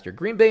look faster.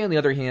 Green Bay, on the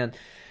other hand,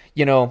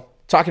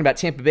 talking about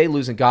Tampa Bay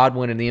losing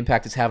Godwin and the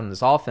impact it's having on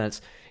this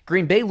offense,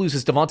 Green Bay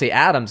loses Davante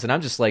Adams, and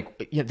I'm just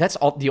like, that's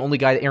the only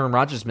guy that Aaron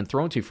Rodgers has been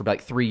thrown to for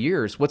like 3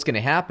 years. What's going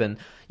to happen?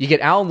 You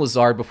get Allen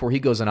Lazard before he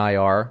goes on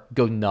IR,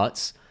 go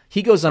nuts.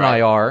 He goes on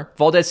IR.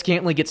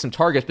 Valdes-Scantling gets some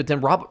targets, but then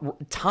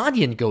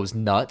Tonyan goes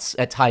nuts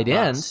at tight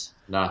end.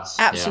 Nuts.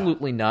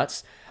 Absolutely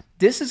nuts.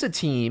 This is a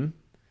team,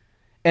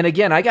 and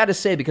again, I got to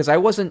say, because I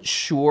wasn't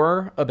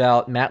sure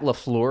about Matt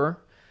LaFleur,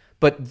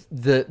 but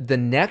the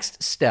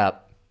next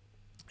step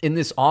in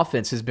this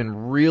offense has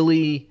been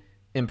really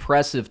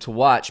impressive to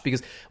watch.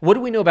 Because what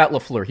do we know about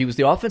LaFleur? He was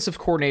the offensive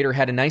coordinator,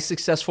 had a nice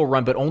successful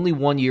run, but only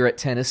 1 year at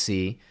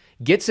Tennessee.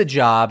 Gets a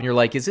job, and you're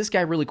like, is this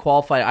guy really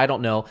qualified? I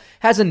don't know.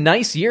 Has a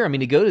nice year. I mean,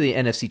 to go to the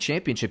NFC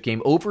Championship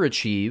game,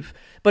 overachieve,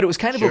 but it was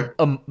kind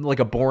of like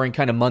a boring,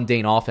 kind of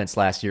mundane offense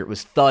last year. It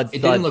was thud.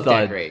 It didn't look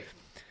that great.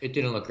 It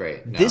didn't look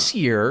great. No. This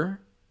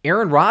year,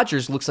 Aaron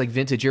Rodgers looks like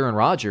vintage Aaron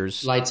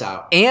Rodgers. Lights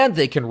out. And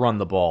they can run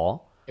the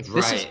ball.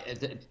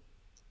 Right.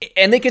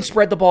 And they can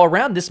spread the ball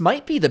around. This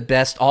might be the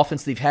best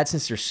offense they've had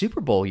since their Super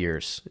Bowl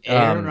years.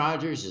 Aaron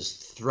Rodgers is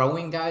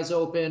throwing guys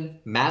open.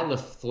 Matt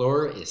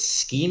LaFleur is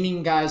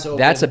scheming guys open.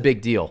 That's a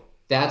big deal.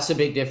 That's a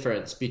big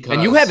difference because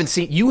and you haven't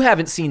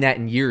seen that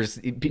in years.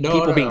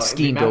 People being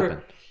schemed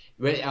open.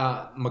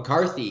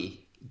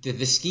 McCarthy.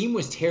 The scheme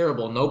was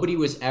terrible. Nobody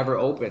was ever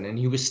open, and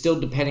he was still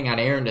depending on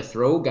Aaron to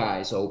throw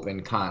guys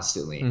open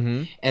constantly.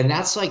 Mm-hmm. And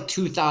that's like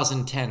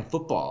 2010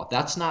 football.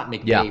 That's not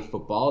McVay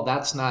football.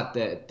 That's not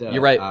the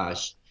You're right.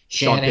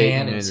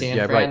 Shanahan and San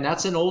Fran. Right.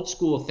 That's an old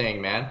school thing,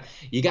 man.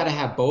 You got to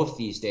have both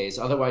these days.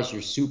 Otherwise,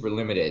 you're super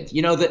limited.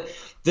 You know,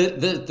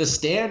 the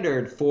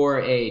standard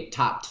for a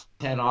top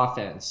 10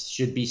 offense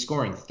should be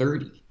scoring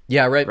 30.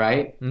 Yeah, right.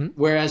 Right? Mm-hmm.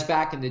 Whereas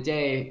back in the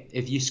day,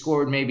 if you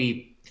scored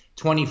maybe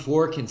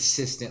 24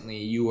 consistently,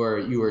 you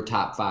were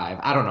top 5.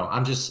 I don't know.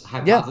 I'm just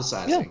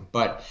hypothesizing.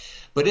 Yeah.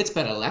 But it's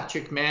been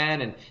electric,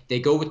 man. And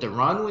they go with the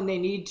run when they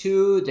need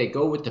to. They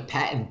go with the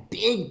and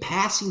big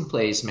passing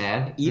plays,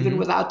 man. Even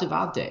without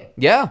Davante.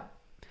 Yeah,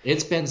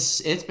 it's been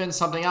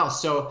something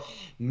else. So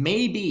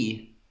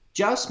maybe,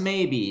 just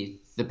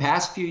maybe, the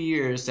past few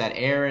years that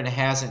Aaron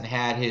hasn't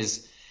had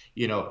his,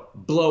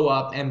 blow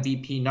up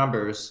MVP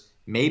numbers.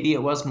 Maybe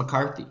it was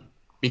McCarthy.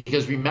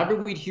 Because remember,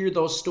 we'd hear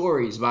those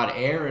stories about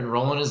Aaron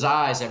rolling his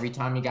eyes every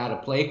time he got a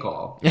play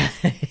call,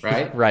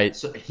 right? Right.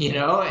 So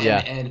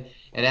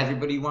and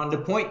everybody wanted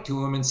to point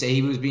to him and say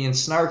he was being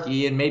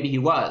snarky, and maybe he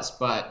was,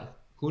 but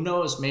who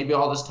knows? Maybe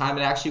all this time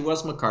it actually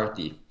was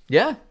McCarthy.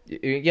 Yeah,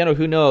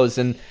 who knows?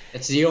 And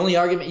it's the only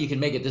argument you can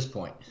make at this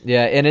point.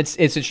 Yeah, and it's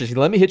interesting.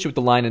 Let me hit you with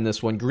the line in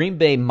this one: Green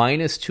Bay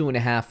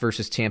 -2.5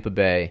 versus Tampa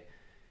Bay.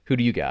 Who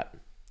do you got?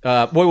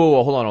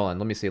 Whoa, hold on.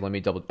 Let me see. Let me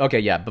double. Okay,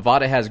 yeah.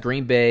 Bovada has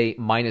Green Bay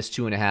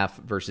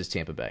 -2.5 versus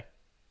Tampa Bay.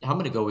 I'm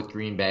going to go with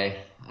Green Bay.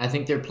 I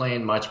think they're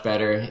playing much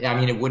better. I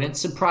mean, it wouldn't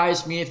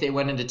surprise me if they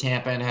went into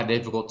Tampa and had a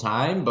difficult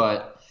time,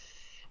 but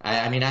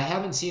I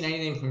haven't seen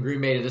anything from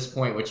Green Bay to this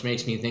point, which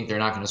makes me think they're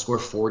not going to score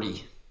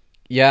 40.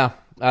 Yeah.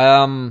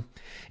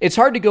 It's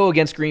hard to go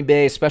against Green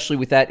Bay, especially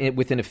with that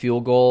within a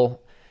field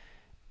goal.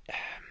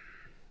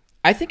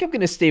 I think I'm going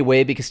to stay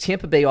away because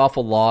Tampa Bay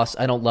awful loss.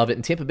 I don't love it,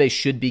 and Tampa Bay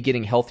should be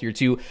getting healthier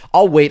too.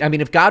 I'll wait. I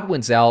mean, if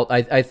Godwin's out,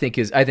 I think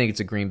it's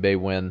a Green Bay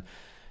win.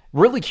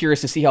 Really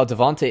curious to see how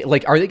Davante,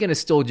 are they going to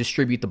still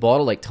distribute the ball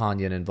to like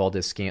Tonyan and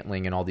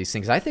Valdes-Scantling and all these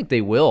things? I think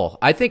they will.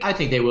 I think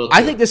they will too.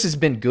 I think this has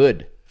been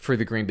good for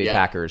the Green Bay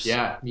Packers.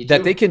 Yeah, me too.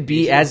 That they can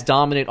be as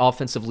dominant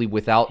offensively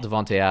without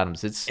Davante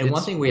Adams.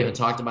 One thing we haven't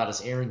talked about is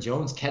Aaron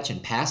Jones catching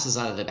passes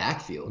out of the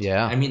backfield.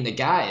 Yeah. I mean, the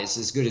guy is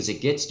as good as it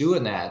gets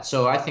doing that.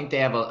 So I think they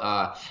have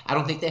I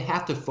don't think they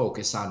have to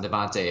focus on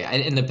Davante.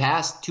 In the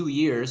past 2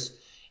 years,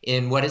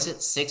 in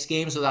 6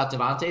 games without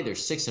Davante, they're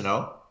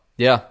 6-0.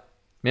 Yeah.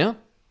 Yeah.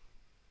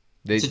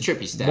 It's a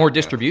trippy stat. More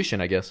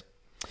distribution, I guess.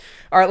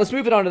 All right, let's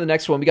move it on to the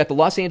next one. We got the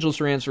Los Angeles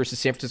Rams versus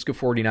San Francisco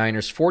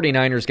 49ers.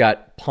 49ers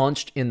got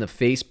punched in the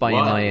face by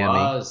Miami.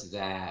 What was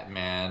that,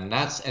 man?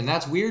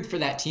 That's weird for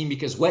that team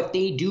because what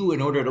they do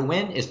in order to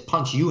win is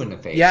punch you in the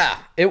face. Yeah,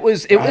 it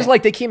was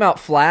like they came out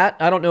flat.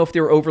 I don't know if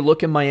they were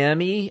overlooking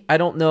Miami. I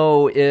don't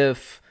know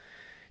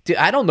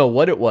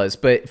what it was,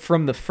 but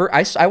from the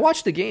first, I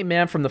watched the game,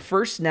 man. From the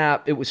first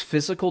snap, it was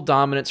physical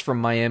dominance from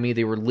Miami.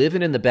 They were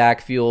living in the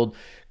backfield.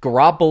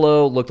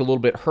 Garoppolo looked a little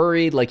bit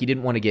hurried, like he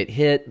didn't want to get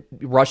hit,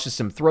 rushes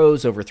some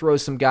throws,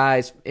 overthrows some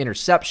guys,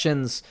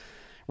 interceptions.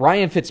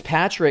 Ryan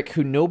Fitzpatrick,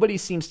 who nobody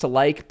seems to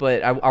like,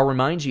 but I'll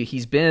remind you,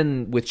 he's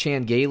been with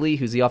Chan Gailey,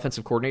 who's the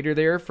offensive coordinator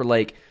there, for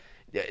the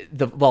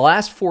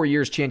last 4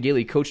 years Chan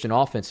Gailey coached an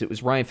offense. It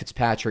was Ryan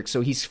Fitzpatrick,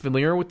 so he's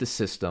familiar with the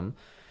system.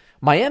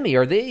 Miami,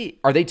 are they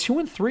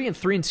 2-3 and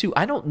 3-2?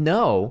 I don't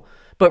know.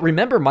 But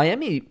remember,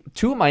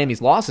 two of Miami's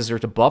losses are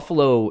to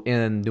Buffalo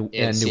and New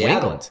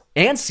England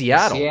and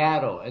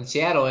Seattle. And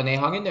they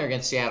hung in there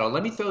against Seattle.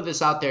 Let me throw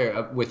this out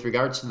there with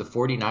regards to the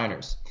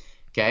 49ers.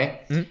 Okay?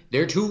 Mm-hmm.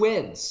 Their 2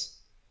 wins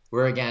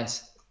were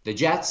against the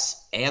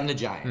Jets and the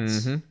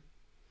Giants. Mm-hmm.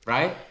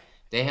 Right?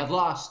 They have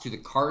lost to the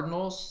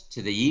Cardinals,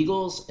 to the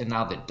Eagles, and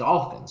now the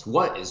Dolphins.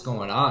 What is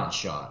going on,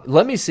 Sean?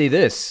 Let me say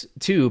this,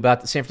 too,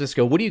 about San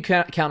Francisco. What do you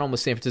count on with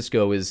San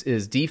Francisco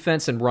is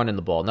defense and running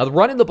the ball. Now, the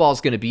running the ball is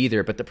going to be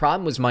there, but the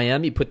problem was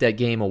Miami put that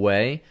game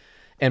away,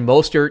 and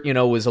Mostert,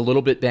 was a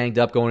little bit banged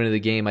up going into the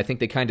game. I think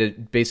they kind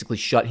of basically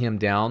shut him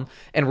down.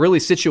 And really,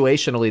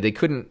 situationally,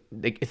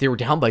 they were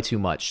down by too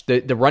much.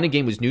 The running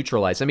game was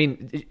neutralized. I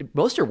mean,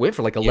 Mostert went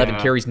for like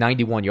 11 carries,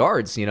 91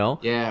 yards,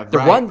 Yeah, the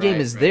run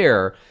game is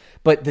there.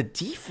 But the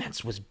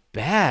defense was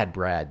bad,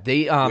 Brad.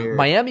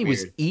 Miami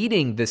was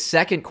eating the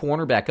second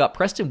cornerback up.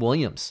 Preston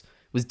Williams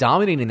was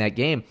dominating that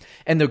game,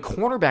 and the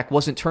cornerback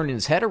wasn't turning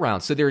his head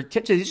around. So they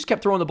just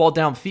kept throwing the ball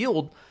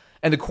downfield,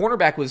 and the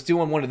cornerback was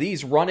doing one of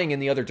these, running in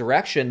the other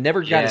direction,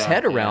 never got his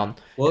head around.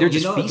 Well, they're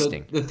just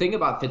feasting. The thing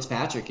about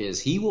Fitzpatrick is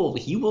he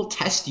will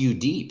test you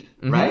deep,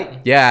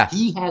 right? Yeah.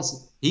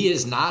 He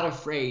is not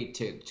afraid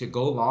to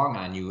go long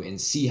on you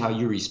and see how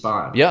you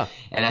respond. Yeah.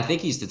 And I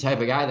think he's the type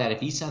of guy that if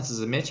he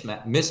senses a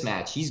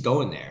mismatch, he's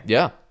going there.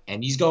 Yeah.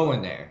 And he's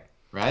going there,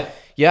 right?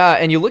 Yeah,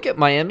 and you look at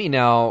Miami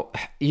now,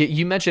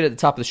 you mentioned at the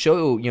top of the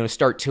show,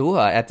 start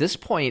Tua. At this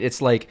point,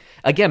 it's like,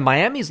 again,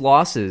 Miami's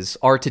losses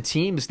are to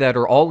teams that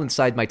are all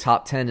inside my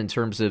top 10 in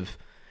terms of,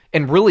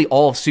 and really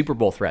all of Super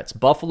Bowl threats.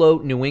 Buffalo,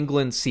 New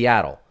England,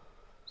 Seattle.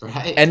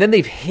 Right. And then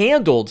they've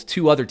handled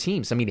two other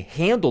teams. I mean,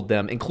 handled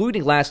them,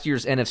 including last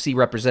year's NFC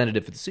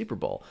representative for the Super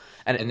Bowl.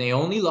 And they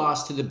only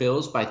lost to the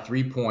Bills by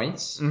 3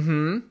 points.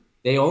 Mm-hmm.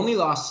 They only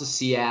lost to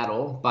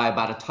Seattle by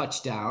about a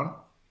touchdown,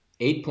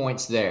 8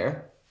 points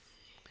there.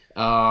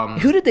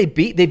 Who did they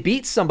beat? They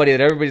beat somebody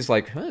that everybody's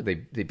like, they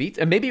beat.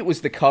 And maybe it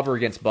was the cover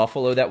against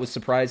Buffalo that was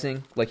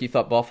surprising. Like you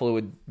thought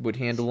Buffalo would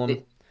handle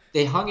them.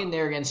 They hung in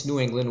there against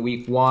New England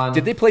week 1.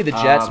 Did they play the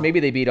Jets?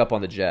 Maybe they beat up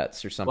on the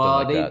Jets or something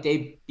like that.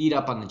 They beat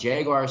up on the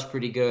Jaguars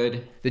pretty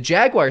good. The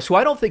Jaguars, who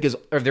I don't think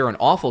they're an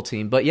awful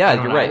team, but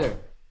yeah, you're right.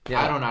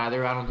 Yeah. I don't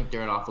either. I don't think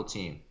they're an awful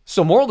team.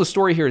 So moral of the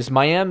story here is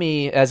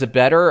Miami as a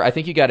bettor. I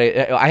think you got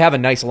to. I have a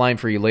nice line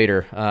for you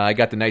later. I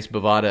got the nice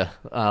Bovada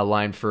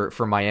line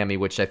for Miami,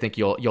 which I think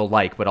you'll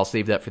like, but I'll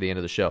save that for the end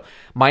of the show.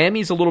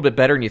 Miami's a little bit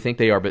better than you think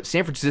they are, but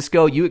San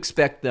Francisco, you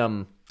expect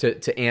them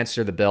to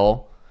answer the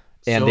bell.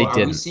 And they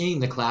didn't. Are we seeing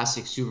the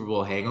classic Super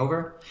Bowl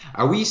hangover?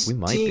 Are we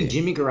seeing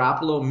Jimmy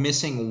Garoppolo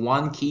missing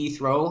one key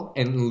throw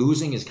and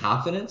losing his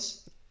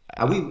confidence?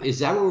 Is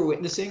that what we're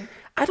witnessing?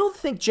 I don't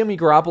think Jimmy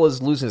Garoppolo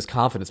is losing his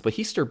confidence, but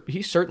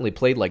he certainly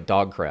played like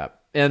dog crap.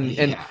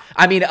 And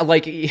I mean,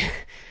 like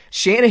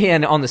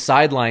Shanahan on the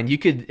sideline,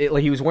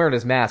 he was wearing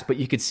his mask, but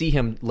you could see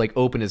him like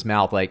open his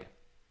mouth, like.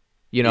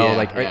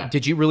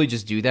 Did you really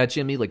just do that,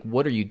 Jimmy? Like,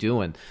 what are you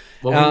doing?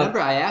 Well,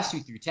 remember, I asked you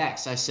through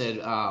text. I said,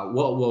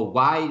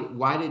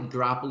 why did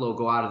Garoppolo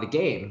go out of the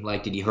game?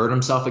 Like, did he hurt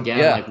himself again?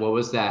 Yeah. Like, what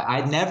was that?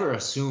 I'd never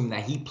assumed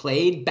that he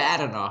played bad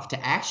enough to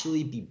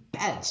actually be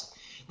benched.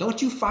 Don't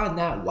you find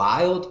that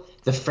wild?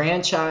 The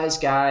franchise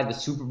guy, the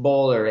Super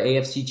Bowl or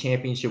AFC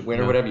Championship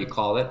winner, whatever you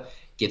call it,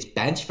 gets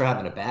benched for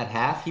having a bad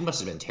half. He must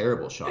have been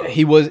terrible, Sean.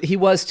 He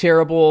was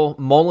terrible.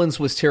 Mullins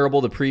was terrible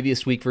the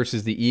previous week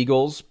versus the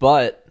Eagles,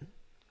 but.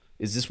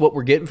 Is this what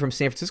we're getting from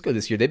San Francisco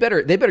this year? They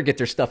better get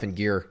their stuff in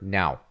gear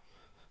now.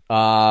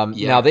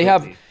 Now they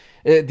have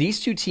these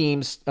two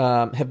teams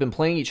have been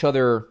playing each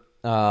other.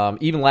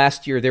 Even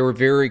last year, they were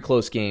very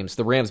close games.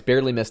 The Rams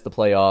barely missed the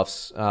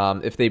playoffs.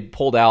 If they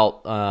pulled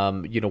out,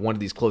 one of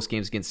these close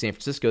games against San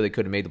Francisco, they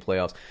could have made the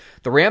playoffs.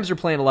 The Rams are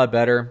playing a lot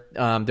better.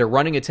 Their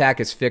running attack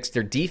is fixed.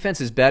 Their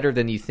defense is better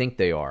than you think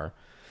they are.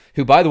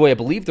 Who, by the way, I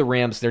believe the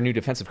Rams, their new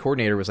defensive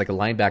coordinator, was like a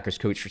linebackers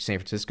coach for San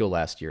Francisco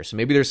last year. So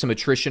maybe there's some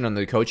attrition on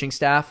the coaching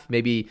staff,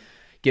 maybe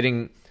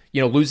getting,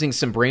 losing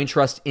some brain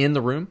trust in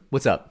the room.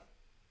 What's up?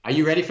 Are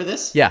you ready for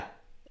this? Yeah.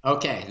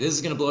 Okay, this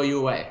is going to blow you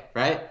away,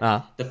 right?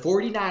 The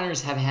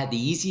 49ers have had the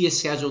easiest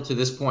schedule to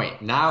this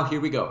point. Now, here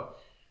we go.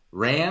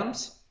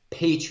 Rams,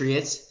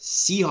 Patriots,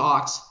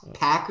 Seahawks,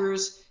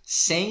 Packers,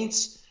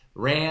 Saints,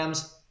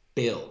 Rams,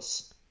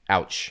 Bills.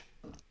 Ouch.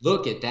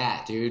 Look at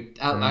that, dude.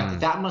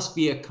 That must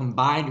be a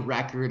combined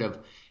record of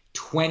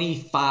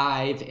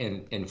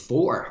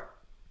 25-4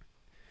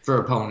 for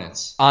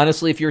opponents.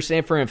 Honestly, if you're a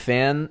San Fran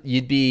fan,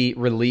 you'd be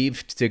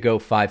relieved to go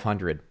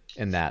 500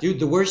 in that. Dude,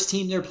 the worst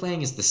team they're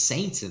playing is the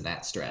Saints in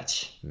that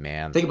stretch.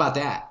 Man. Think about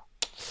that.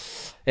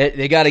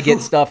 They got to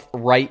get stuff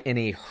right in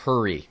a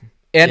hurry.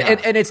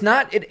 And it's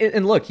not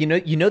and look,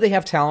 they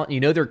have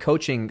talent, they're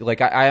coaching.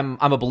 Like I'm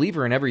a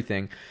believer in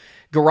everything.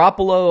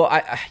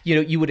 Garoppolo,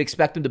 you would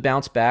expect him to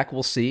bounce back.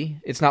 We'll see.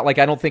 It's not like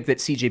I don't think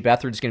that C.J.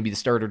 Beathard's going to be the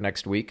starter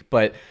next week,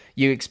 but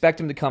you expect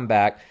him to come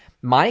back.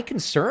 My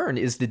concern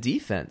is the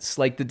defense.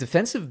 Like the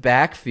defensive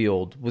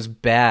backfield was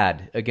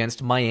bad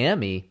against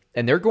Miami,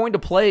 and they're going to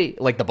play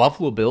like the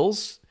Buffalo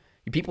Bills.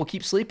 People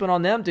keep sleeping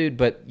on them, dude.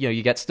 But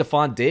you got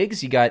Stephon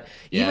Diggs, you got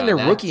even their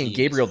rookie and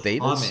Gabriel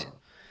Davis.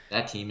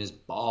 That team is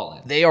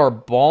balling. They are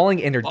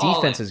balling, and their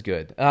defense is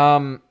good.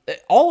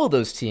 All of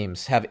those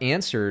teams have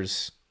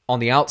answers on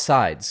the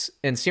outsides.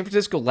 And San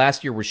Francisco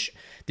last year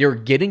they were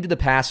getting to the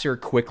passer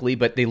quickly,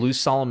 but they lose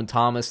Solomon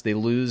Thomas, they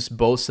lose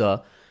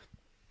Bosa,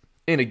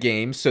 in a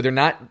game, so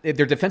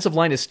their defensive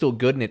line is still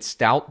good and it's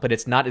stout, but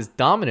it's not as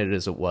dominant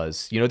as it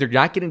was. They're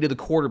not getting to the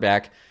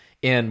quarterback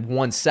in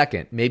 1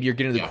 second. Maybe you're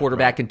getting to the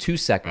quarterback in 2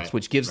 seconds,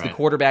 which gives the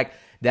quarterback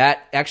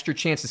that extra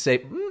chance to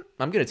say,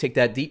 I'm going to take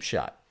that deep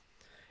shot.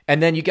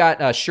 And then you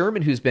got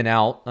Sherman, who's been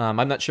out.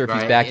 I'm not sure if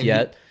he's back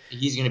yet.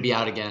 He's going to be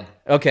out again.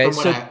 Okay,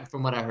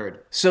 from what I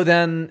heard. So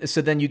then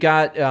you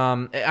got.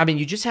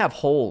 You just have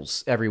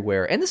holes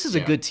everywhere, and this is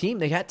a good team.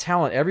 They got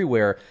talent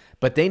everywhere,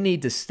 but they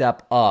need to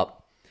step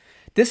up.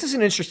 This is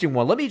an interesting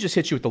one. Let me just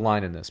hit you with the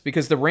line in this,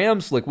 because the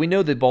Rams, look, we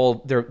know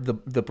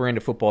the brand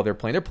of football they're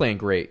playing. They're playing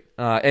great,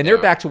 and they're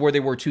back to where they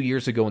were 2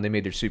 years ago when they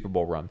made their Super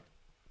Bowl run.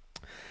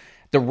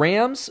 The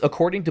Rams,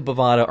 according to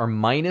Bovada, are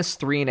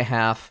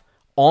 -3.5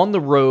 on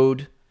the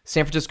road.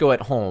 San Francisco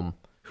at home.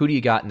 Who do you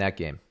got in that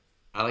game?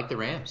 I like the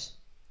Rams.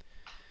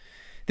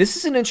 This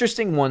is an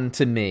interesting one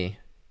to me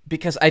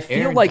because I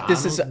feel like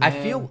this is I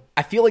feel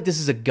like this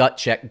is a gut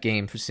check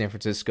game for San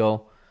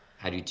Francisco.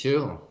 I do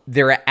too.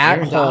 They're at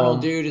Aaron home.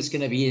 Donald, dude, is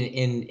going to be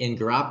in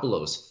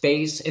Garoppolo's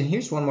face. And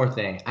here's one more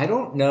thing. I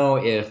don't know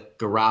if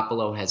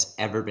Garoppolo has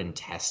ever been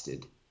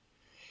tested.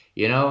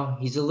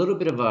 He's a little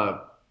bit of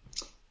a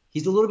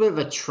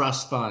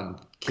trust fund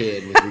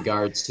kid with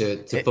regards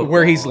to football.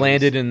 Where he's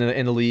landed in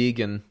the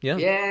league, and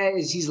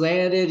he's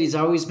landed. He's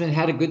always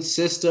had a good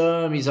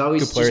system. He's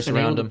always good players been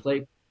around able him. to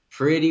play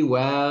pretty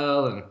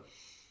well. And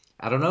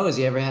I don't know, has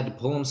he ever had to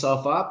pull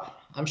himself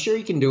up? I'm sure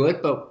he can do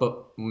it,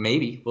 but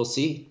maybe we'll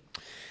see.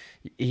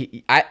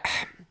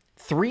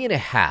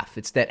 3.5.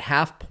 It's that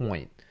half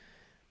point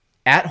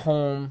at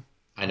home,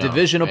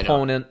 division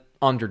opponent,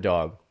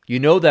 underdog.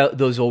 That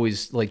those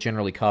always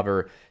generally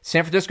cover.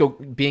 San Francisco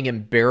being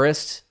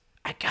embarrassed,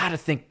 I gotta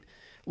think.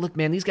 Look,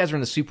 man, these guys were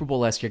in the Super Bowl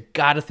last year.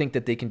 Gotta think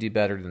that they can do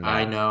better than that.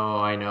 I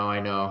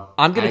know.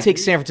 I'm gonna take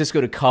San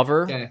Francisco to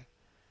cover. Okay.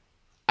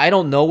 I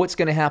don't know what's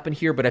gonna happen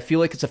here, but I feel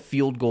like it's a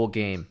field goal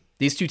game.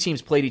 These two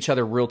teams played each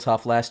other real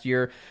tough last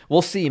year.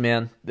 We'll see,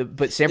 man.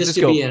 But San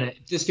Francisco,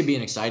 this could be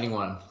an exciting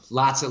one.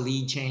 Lots of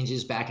lead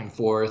changes back and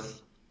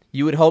forth.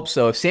 You would hope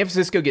so. If San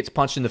Francisco gets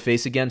punched in the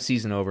face again,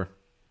 season over.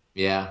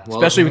 Yeah. Well,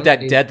 especially with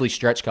that deadly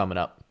stretch coming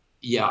up.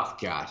 Yeah,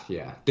 God,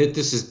 yeah.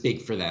 This is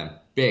big for them.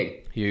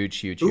 Big.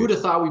 Huge. Who would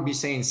have thought we'd be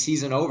saying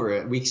season over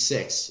at week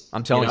 6?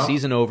 I'm telling you,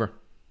 season over.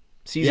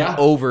 Season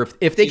over.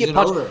 If they get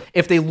punched,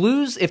 if they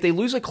lose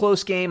a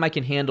close game, I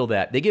can handle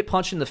that. They get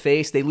punched in the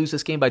face, they lose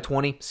this game by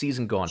 20,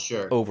 season gone.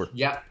 Sure. Over.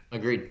 Yeah,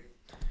 agreed.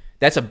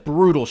 That's a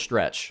brutal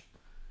stretch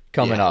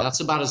coming up. That's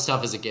about as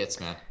tough as it gets,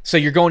 man. So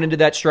you're going into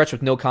that stretch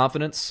with no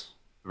confidence?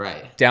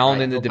 Right.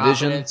 Down in the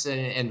division.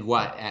 And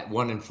what, at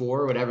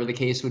 1-4, whatever the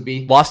case would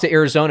be. Lost to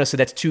Arizona, so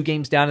that's 2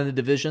 games down in the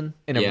division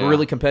in a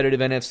really competitive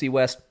NFC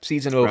West.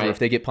 Season over if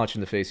they get punched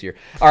in the face here.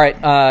 All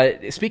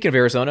right, speaking of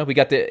Arizona, we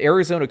got the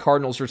Arizona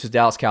Cardinals versus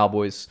Dallas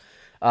Cowboys.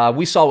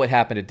 We saw what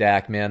happened to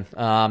Dak, man.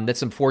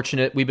 That's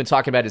unfortunate. We've been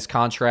talking about his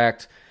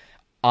contract.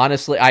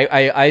 Honestly,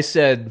 I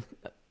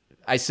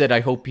said I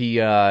hope he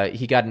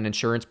got an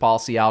insurance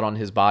policy out on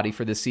his body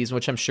for this season,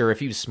 which I'm sure if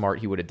he was smart,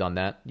 he would have done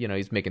that.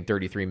 He's making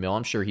 $33 million.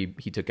 I'm sure he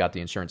took out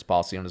the insurance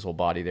policy on his whole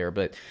body there,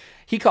 but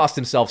he cost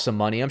himself some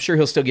money. I'm sure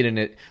he'll still get in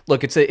it.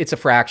 Look, it's a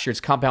fracture. It's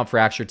a compound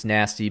fracture. It's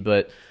nasty,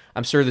 but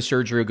I'm sure the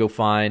surgery will go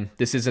fine.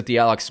 This isn't the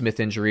Alex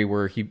Smith injury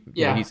where he's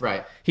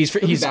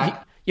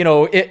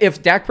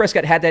if Dak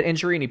Prescott had that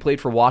injury and he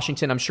played for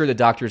Washington, I'm sure the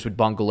doctors would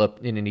bungle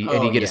up and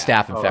he'd get a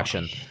staph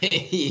infection.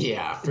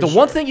 The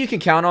one thing you can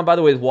count on, by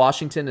the way, with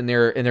Washington and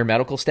their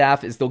medical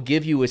staff is they'll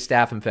give you a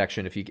staph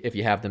infection if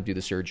you have them do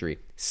the surgery.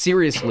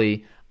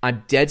 Seriously,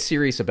 I'm dead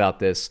serious about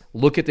this.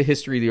 Look at the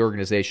history of the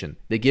organization.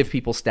 They give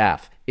people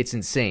staph. It's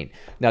insane.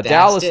 Now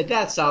Dallas.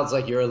 That sounds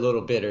like you're a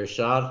little bitter,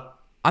 Sean.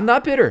 I'm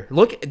not bitter.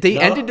 Look, they've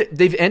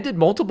ended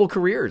multiple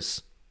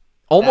careers.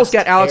 Almost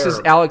got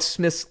Alex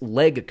Smith's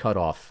leg cut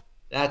off.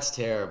 That's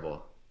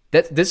terrible.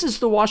 This is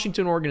the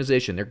Washington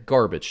organization. They're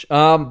garbage.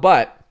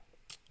 But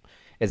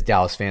as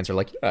Dallas fans are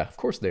like, yeah, of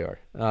course they are.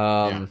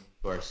 Of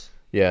course.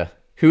 Yeah.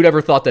 Who'd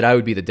ever thought that I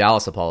would be the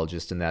Dallas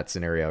apologist in that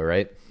scenario,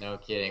 right? No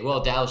kidding.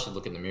 Well, Dallas should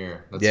look in the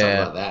mirror. Let's talk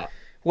about that.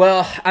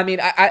 Well, I mean,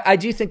 I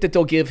do think that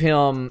they'll give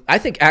him – I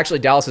think actually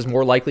Dallas is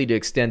more likely to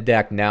extend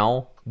Dak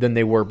now than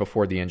they were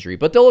before the injury.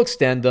 But they'll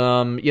extend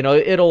them.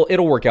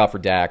 It'll work out for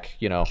Dak,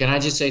 Can I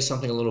just say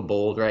something a little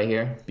bold right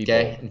here?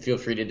 Okay? And feel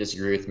free to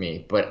disagree with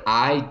me. But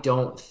I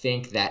don't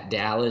think that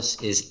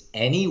Dallas is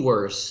any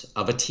worse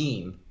of a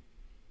team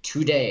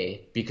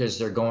today because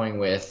they're going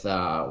with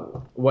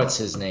what's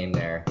his name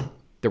there?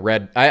 The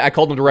red. I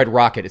called him the Red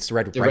Rocket. It's the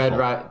Red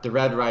Rifle. The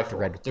Red Rifle.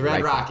 The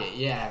Red Rocket.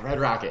 Yeah,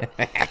 Red Rocket.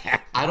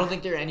 I don't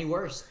think they're any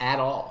worse at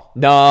all.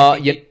 No,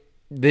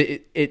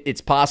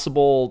 it's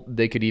possible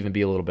they could even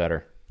be a little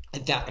better.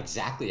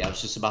 Exactly. I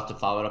was just about to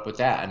follow it up with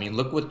that. I mean,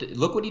 look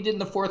what he did in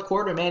the fourth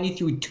quarter, man. He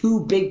threw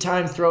 2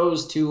 big-time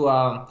throws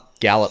to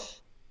Gallup.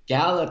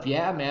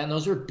 Yeah, man.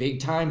 Those were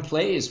big-time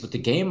plays with the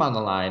game on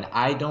the line.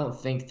 I don't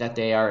think that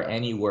they are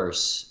any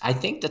worse. I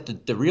think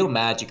that the real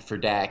magic for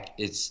Dak,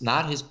 it's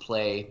not his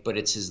play, but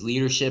it's his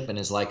leadership and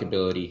his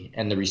likability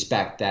and the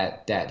respect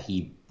that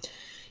he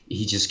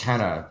just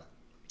kind of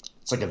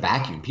it's like a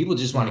vacuum. People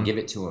just want to give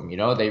it to him.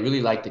 They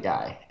really like the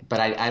guy, but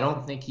I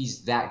don't think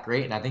he's that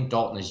great, and I think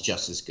Dalton is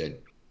just as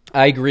good.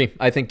 I agree.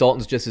 I think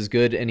Dalton's just as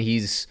good, and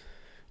he's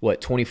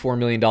 $24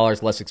 million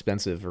less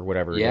expensive or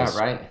whatever it is. Yeah,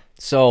 right.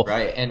 So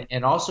right,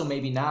 and also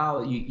maybe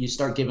now you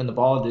start giving the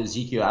ball to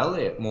Ezekiel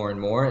Elliott more and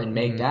more, and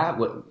make that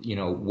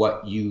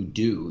what you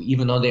do.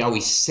 Even though they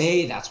always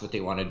say that's what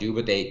they want to do,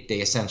 but they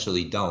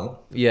essentially don't.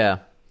 Yeah,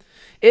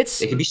 they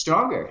could be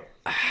stronger.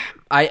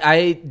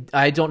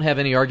 I don't have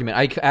any argument.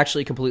 I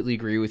actually completely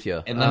agree with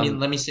you. And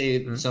let me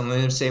say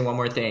one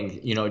more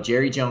thing.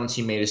 Jerry Jones,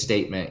 he made a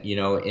statement.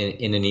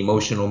 In an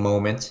emotional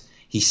moment,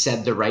 he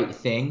said the right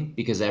thing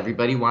because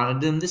everybody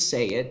wanted him to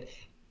say it.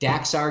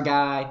 Dak's our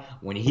guy.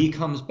 When he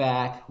comes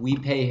back, we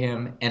pay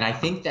him. And I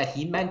think that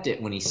he meant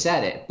it when he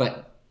said it.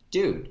 But,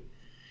 dude,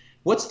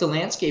 what's the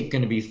landscape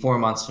going to be 4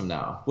 months from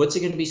now? What's it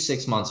going to be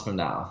 6 months from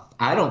now?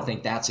 I don't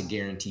think that's a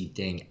guaranteed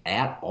thing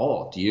at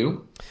all. Do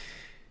you?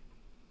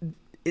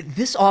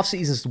 This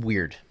offseason is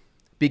weird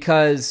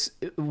because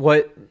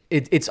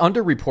it's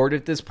underreported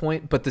at this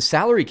point, but the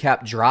salary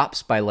cap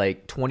drops by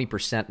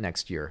 20%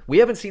 next year. We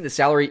haven't seen the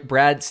salary,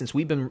 Brad, since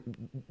we've been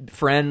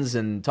friends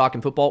and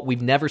talking football.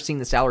 We've never seen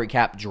the salary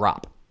cap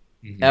drop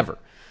ever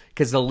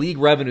because the league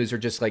revenues are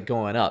just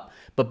going up.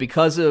 But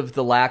because of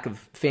the lack of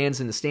fans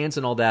in the stands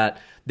and all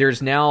that,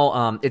 there's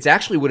now it's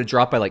actually would have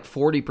dropped by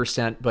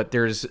 40%, but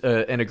there's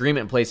an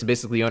agreement in place, and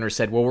basically the owner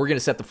said, well, we're going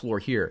to set the floor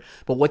here.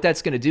 But what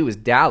that's going to do is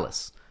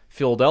Dallas,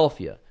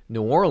 Philadelphia,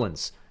 New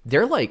Orleans,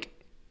 they're like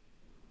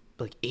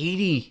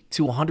 $80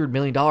 to $100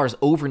 million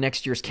over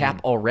next year's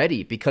cap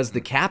already because the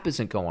cap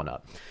isn't going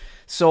up.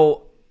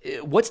 So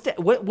what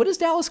is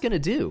Dallas going to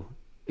do?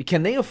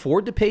 Can they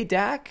afford to pay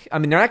Dak? I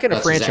mean, they're not going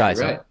to franchise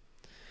him. Right.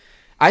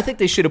 I think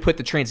they should have put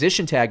the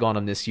transition tag on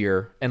him this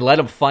year and let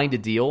him find a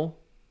deal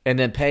and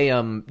then pay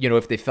him,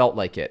 if they felt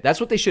like it.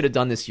 That's what they should have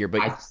done this year.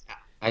 But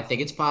I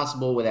think it's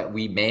possible that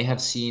we may have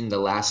seen the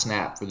last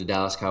snap for the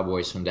Dallas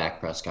Cowboys from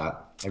Dak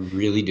Prescott. I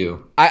really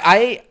do.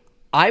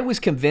 I was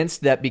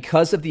convinced that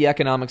because of the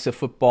economics of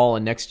football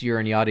and next year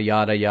and yada,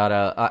 yada,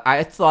 yada,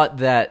 I thought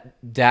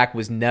that Dak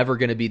was never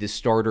going to be the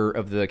starter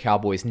of the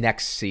Cowboys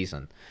next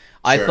season.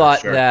 I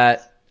thought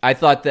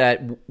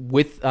that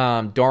with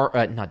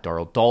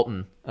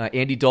Dalton,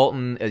 Andy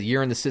Dalton, a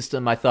year in the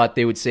system, I thought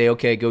they would say,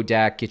 okay, go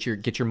Dak, get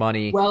your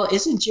money. Well,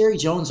 isn't Jerry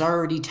Jones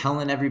already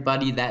telling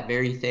everybody that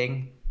very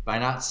thing? By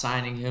not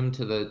signing him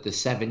to the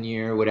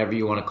 7-year, whatever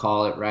you want to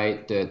call it,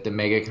 right? The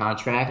mega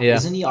contract. Yeah.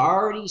 Isn't he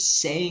already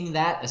saying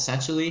that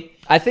essentially?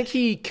 I think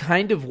he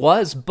kind of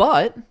was,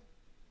 but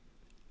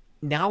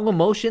now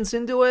emotions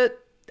into it.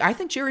 I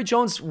think Jerry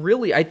Jones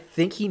I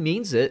think he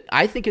means it.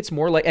 I think it's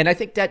more and I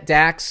think that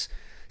Dak's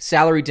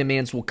salary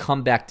demands will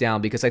come back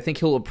down because I think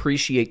he'll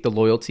appreciate the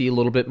loyalty a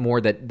little bit more.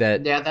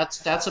 Yeah,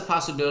 that's a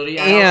possibility.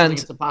 I also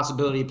think it's a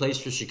possibility he plays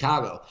for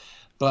Chicago.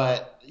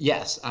 But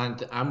yes,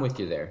 I'm with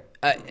you there.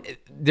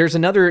 There's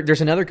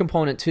another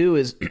component too.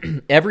 Is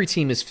every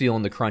team is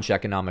feeling the crunch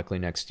economically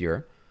next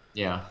year.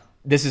 Yeah,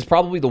 this is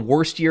probably the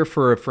worst year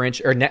for a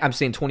French. Or I'm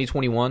saying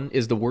 2021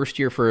 is the worst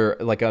year for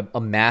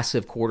a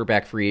massive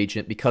quarterback free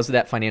agent because of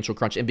that financial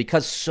crunch and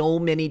because so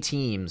many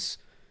teams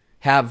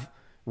have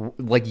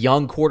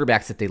young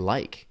quarterbacks that they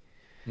like.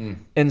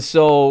 And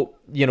so,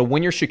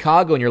 when you're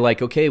Chicago and you're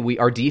like, okay,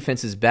 our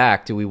defense is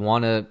back. Do we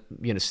want to,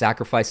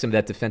 sacrifice some of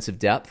that defensive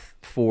depth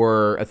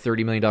for a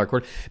 $30 million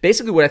quarter?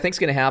 Basically, what I think is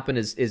going to happen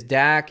is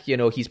Dak,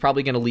 he's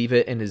probably going to leave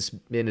it in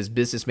his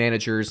business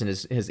managers and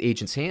his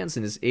agents' hands,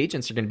 and his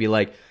agents are going to be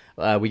like,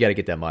 we got to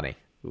get that money.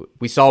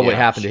 We saw what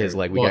happened to his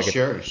leg. We got to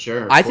get.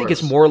 Sure. I think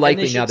it's more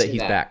likely now that he's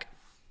back.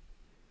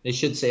 They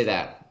should say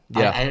that.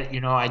 Yeah.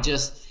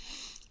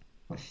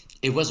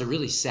 It was a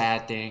really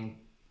sad thing.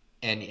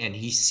 And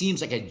he seems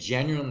like a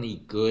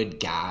genuinely good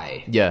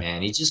guy. Yeah.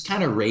 Man, he just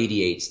kind of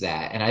radiates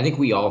that. And I think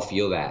we all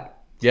feel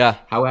that. Yeah.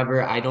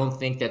 However, I don't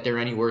think that they're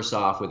any worse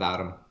off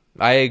without him.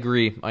 I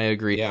agree.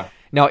 Yeah.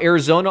 Now,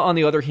 Arizona, on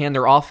the other hand,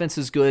 their offense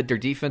is good. Their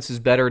defense is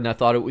better than I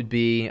thought it would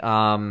be.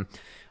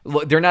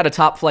 They're not a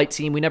top-flight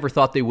team. We never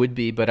thought they would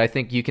be, but I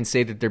think you can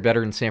say that they're better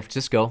than San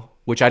Francisco,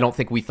 which I don't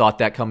think we thought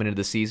that coming into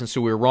the season,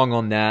 so we were wrong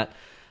on that.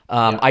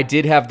 I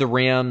did have the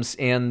Rams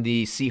and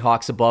the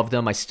Seahawks above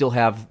them. I still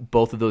have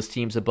both of those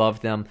teams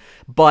above them,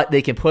 but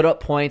they can put up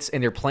points,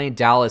 and they're playing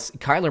Dallas.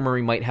 Kyler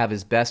Murray might have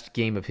his best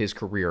game of his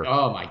career.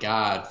 Oh, my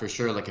God, for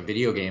sure, like a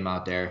video game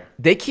out there.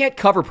 They can't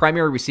cover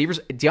primary receivers.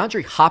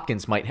 DeAndre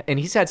Hopkins might, and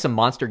he's had some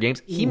monster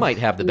games. He might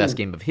have the best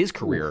game of his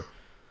career.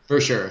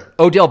 For sure.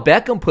 Odell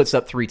Beckham puts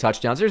up 3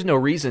 touchdowns. There's no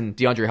reason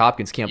DeAndre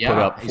Hopkins can't put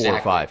up 4 or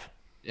 5.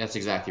 That's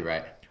exactly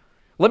right.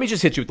 Let me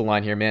just hit you with the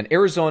line here, man.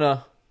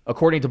 Arizona,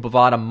 according to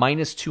Bovada,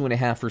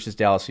 -2.5 versus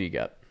Dallas. Who you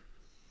got?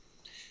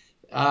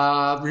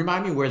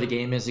 Remind me where the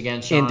game is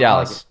again, Sean. In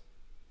Dallas.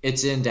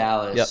 It's in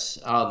Dallas.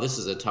 Yep. Oh, this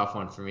is a tough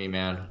one for me,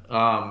 man.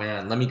 Oh,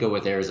 man. Let me go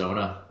with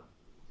Arizona.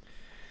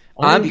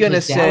 I'm going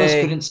to say Dallas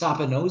couldn't stop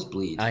a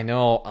nosebleed. I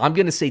know. I'm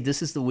going to say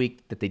this is the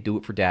week that they do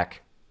it for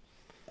Dak.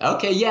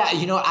 Okay, yeah,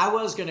 I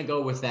was going to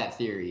go with that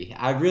theory.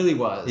 I really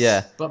was.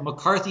 Yeah. But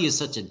McCarthy is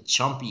such a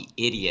chumpy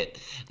idiot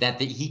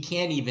that he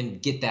can't even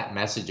get that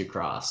message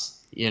across.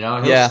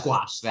 He'll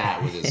squash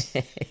that with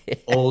his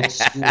old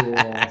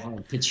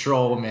school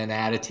patrolman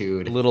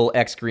attitude. A little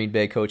ex-Green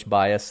Bay coach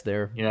bias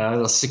there. A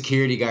little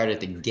security guard at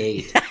the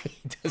gate.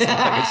 He does not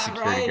have a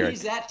security guard.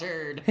 He's that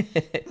turd.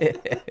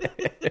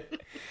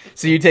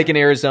 So you're taking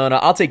Arizona.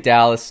 I'll take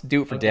Dallas.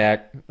 Do it for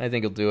Dak. I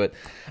think he'll do it.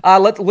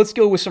 Let's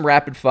go with some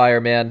rapid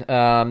fire,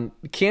 man.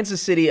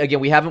 Kansas City,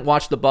 again, we haven't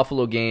watched the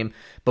Buffalo game.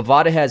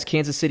 Bovada has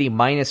Kansas City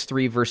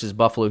 -3 versus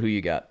Buffalo. Who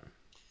you got?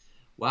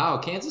 Wow,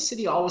 Kansas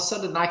City all of a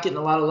sudden not getting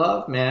a lot of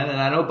love, man.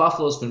 And I know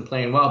Buffalo's been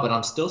playing well, but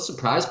I'm still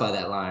surprised by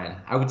that line.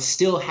 I would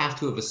still have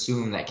to have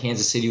assumed that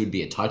Kansas City would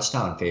be a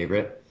touchdown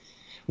favorite.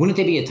 Wouldn't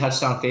they be a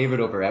touchdown favorite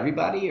over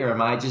everybody, or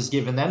am I just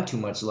giving them too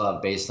much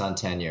love based on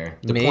tenure?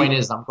 The point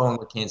is I'm going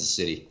with Kansas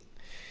City.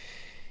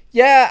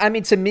 Yeah, I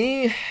mean, to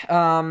me,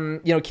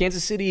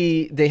 Kansas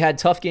City, they had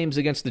tough games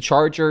against the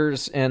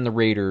Chargers and the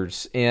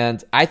Raiders,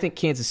 and I think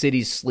Kansas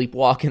City's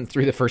sleepwalking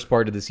through the first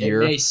part of this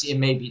year. It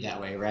may be that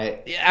way,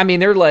 right? I mean,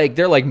 they're like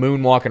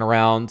moonwalking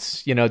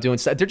around, doing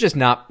stuff. They're just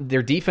not.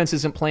 Their defense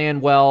isn't playing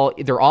well.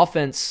 Their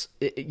offense,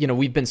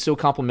 we've been so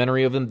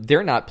complimentary of them.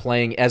 They're not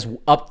playing as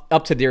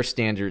up to their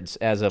standards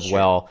as of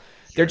well.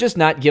 They're just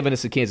not giving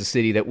us a Kansas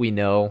City that we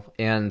know,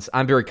 and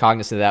I'm very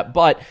cognizant of that.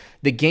 But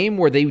the game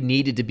where they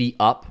needed to be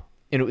up,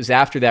 and it was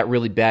after that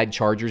really bad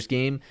Chargers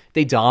game,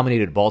 they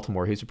dominated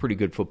Baltimore, who's a pretty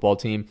good football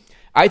team.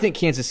 I think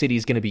Kansas City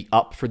is going to be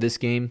up for this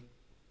game.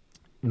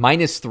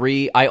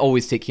 -3, I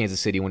always take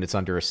Kansas City when it's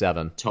under a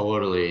 7.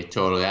 Totally.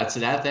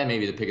 That may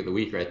be the pick of the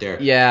week right there.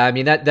 Yeah, I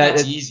mean,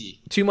 that's easy.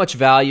 Too much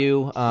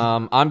value.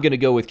 I'm going to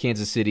go with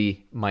Kansas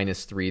City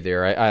 -3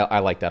 there. I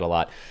like that a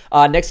lot.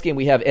 Next game,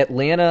 we have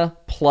Atlanta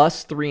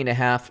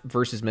 +3.5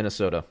 versus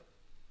Minnesota.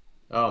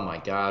 Oh, my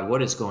God.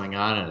 What is going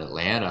on in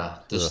Atlanta?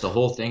 The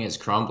whole thing is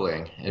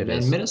crumbling.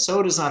 And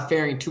Minnesota's not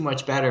faring too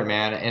much better,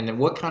 man. And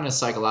what kind of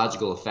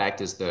psychological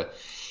effect is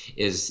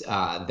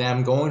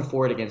them going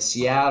for it against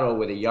Seattle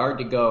with a yard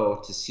to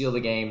go to seal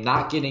the game,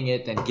 not getting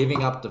it, then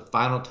giving up the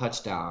final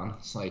touchdown?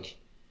 It's like,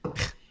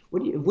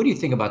 what do you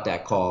think about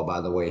that call, by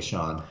the way,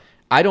 Sean?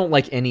 I don't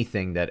like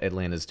anything that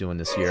Atlanta's doing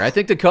this year. I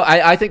think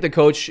the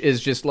coach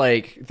is just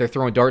like they're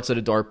throwing darts at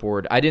a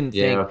dartboard.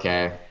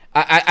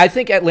 I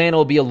think Atlanta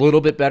will be a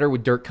little bit better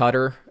with Dirk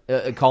Cutter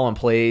calling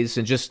plays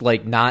and just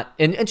like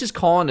and just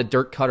calling a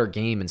Dirk Cutter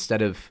game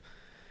instead of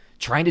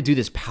trying to do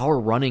this power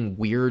running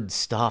weird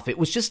stuff. It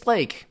was just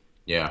like,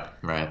 yeah,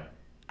 right.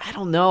 I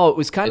don't know. It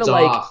was kind of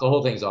like off. The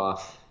whole thing's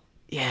off.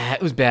 Yeah,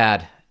 it was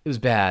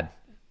bad.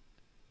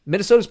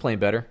 Minnesota's playing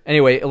better.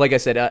 Anyway, like I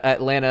said,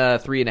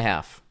 Atlanta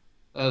 3.5.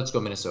 Let's go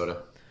Minnesota.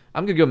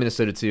 I'm gonna go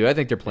Minnesota too. I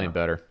think they're playing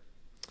better.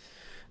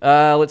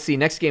 Let's see.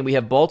 Next game, we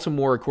have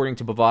Baltimore, according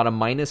to Bovada,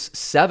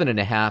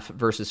 -7.5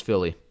 versus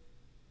Philly.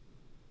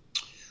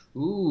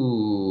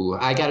 Ooh,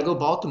 I got to go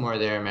Baltimore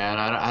there, man.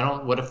 I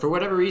don't. For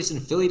whatever reason,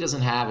 Philly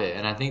doesn't have it,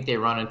 and I think they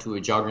run into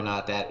a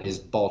juggernaut that is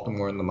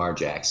Baltimore and Lamar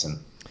Jackson.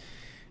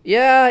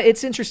 Yeah,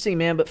 it's interesting,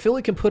 man, but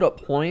Philly can put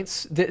up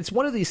points. It's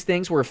one of these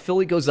things where if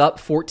Philly goes up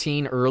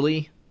 14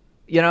 early,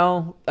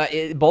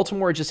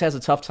 Baltimore just has a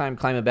tough time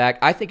climbing back.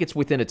 I think it's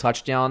within a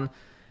touchdown.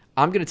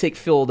 I'm going to take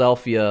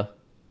Philadelphia.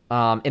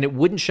 And it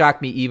wouldn't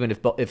shock me even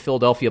if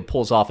Philadelphia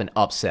pulls off an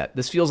upset.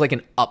 This feels like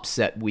an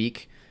upset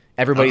week.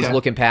 Everybody's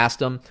looking past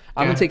them.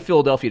 I'm going to take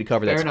Philadelphia to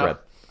cover that spread.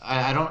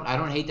 I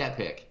don't hate that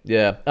pick.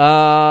 Yeah.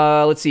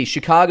 Let's see.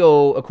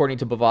 Chicago, according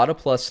to Bovada,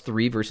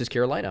 +3 versus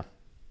Carolina.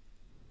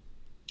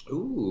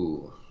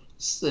 Ooh,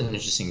 this is an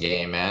interesting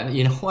game, man.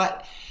 You know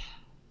what?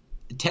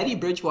 Teddy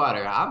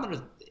Bridgewater,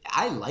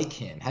 I like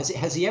him.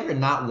 Has he ever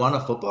not won a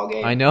football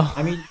game? I know.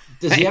 I mean,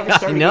 does he ever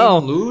start a game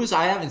and lose?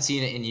 I haven't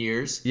seen it in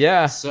years.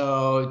 Yeah.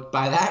 So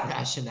by that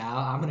rationale,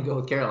 I'm going to go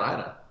with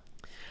Carolina.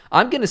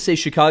 I'm going to say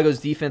Chicago's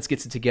defense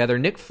gets it together.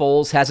 Nick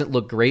Foles hasn't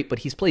looked great, but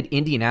he's played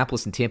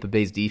Indianapolis and Tampa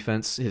Bay's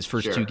defense his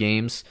first 2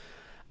 games.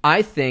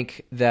 I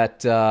think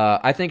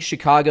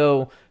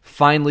Chicago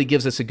finally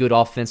gives us a good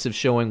offensive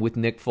showing with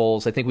Nick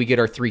Foles. I think we get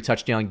our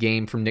 3-touchdown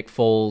game from Nick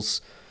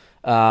Foles.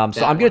 So I'm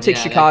going to take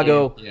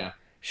Chicago.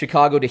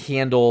 Chicago to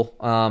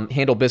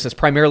handle business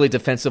primarily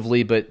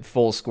defensively, but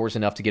Foles scores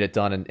enough to get it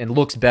done and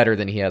looks better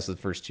than he has the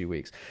first 2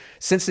 weeks.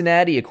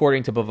 Cincinnati,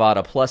 according to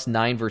Bovada,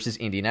 +9 versus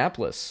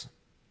Indianapolis.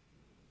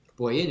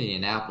 Boy,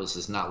 Indianapolis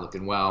is not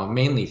looking well.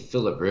 Mainly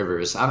Phillip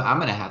Rivers. I'm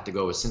going to have to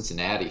go with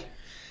Cincinnati.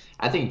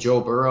 I think Joe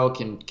Burrow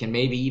can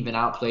maybe even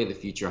outplay the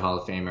future Hall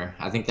of Famer.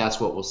 I think that's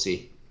what we'll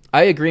see.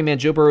 I agree, man.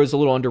 Joe Burrow is a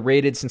little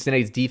underrated.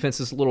 Cincinnati's defense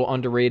is a little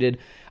underrated.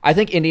 I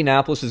think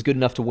Indianapolis is good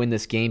enough to win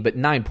this game, but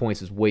 9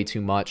 points is way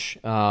too much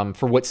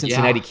for what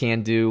Cincinnati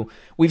can do.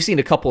 We've seen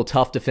a couple of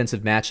tough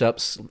defensive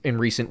matchups in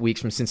recent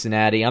weeks from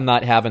Cincinnati. I'm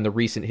not having the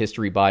recent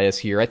history bias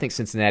here. I think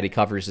Cincinnati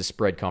covers the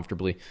spread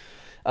comfortably.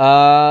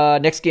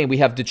 Next game, we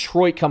have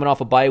Detroit coming off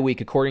a bye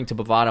week, according to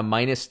Bovada,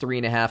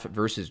 -3.5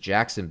 versus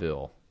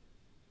Jacksonville.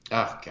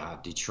 Oh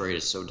God, Detroit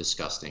is so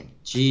disgusting.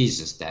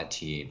 Jesus, that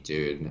team,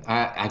 dude.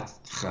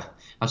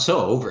 I'm so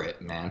over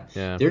it, man.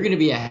 Yeah. They're going to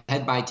be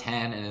ahead by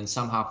 10 and then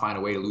somehow find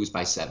a way to lose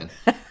by 7.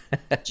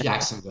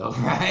 Jacksonville,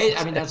 right?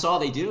 I mean, that's all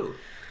they do.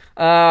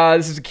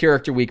 This is a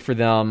character week for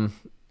them.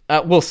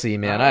 We'll see,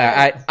 man.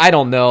 I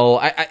don't know.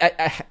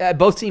 I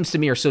both teams to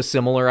me are so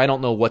similar. I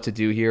don't know what to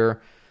do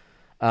here.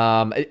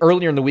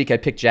 Earlier in the week, I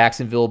picked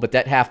Jacksonville, but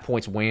that half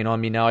point's weighing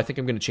on me now. I think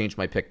I'm going to change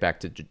my pick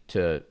back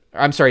to.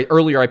 I'm sorry.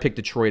 Earlier, I picked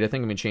Detroit. I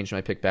think I'm going to change my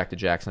pick back to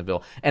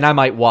Jacksonville, and I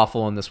might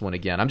waffle on this one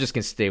again. I'm just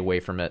going to stay away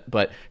from it.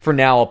 But for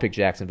now, I'll pick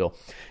Jacksonville.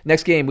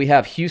 Next game, we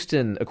have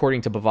Houston,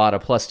 according to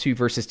Bovada, +2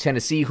 versus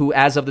Tennessee, who,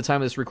 as of the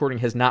time of this recording,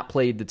 has not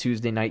played the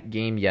Tuesday night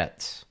game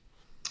yet.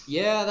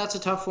 Yeah, that's a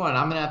tough one.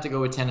 I'm gonna have to go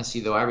with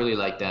Tennessee, though. I really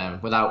like them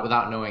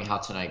without knowing how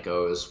tonight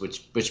goes,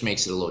 which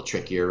makes it a little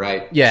trickier,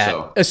 right? Yeah,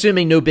 so,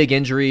 assuming no big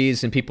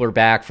injuries and people are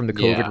back from the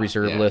COVID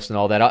reserve list and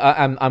all that.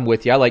 I'm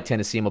with you. I like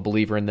Tennessee. I'm a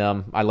believer in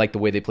them. I like the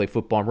way they play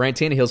football. And Ryan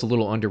Tannehill's a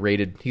little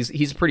underrated.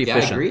 He's pretty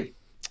efficient. I agree.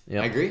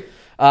 Yep. I agree.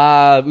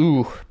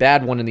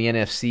 Bad one in the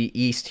NFC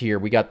East here.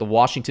 We got the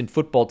Washington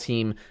football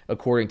team,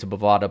 according to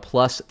Bovada,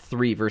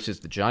 +3 versus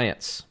the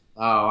Giants.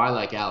 Oh, I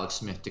like Alex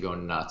Smith to go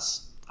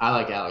nuts. I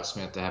like Alex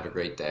Smith to have a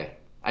great day.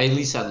 At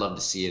least I'd love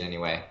to see it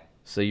anyway.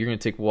 So you're going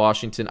to take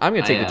Washington. I'm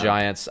going to take the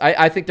Giants.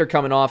 I think they're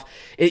coming off.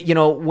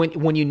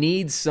 When you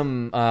need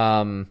some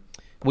good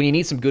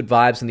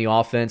vibes in the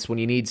offense, when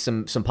you need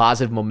some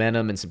positive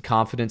momentum and some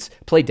confidence,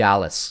 play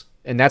Dallas.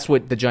 And that's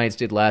what the Giants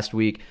did last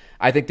week.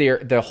 I think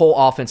the whole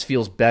offense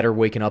feels better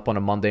waking up on a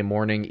Monday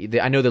morning.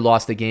 I know they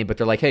lost the game, but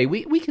they're like, hey,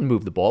 we can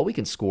move the ball. We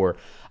can score.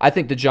 I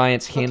think the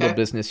Giants handle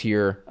business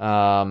here,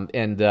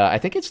 and I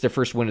think it's their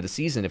first win of the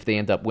season if they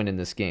end up winning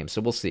this game. So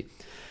we'll see.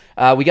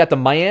 We got the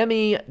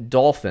Miami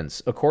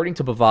Dolphins, according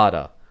to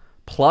Bovada,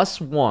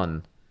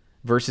 +1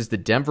 versus the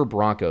Denver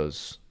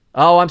Broncos.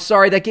 Oh, I'm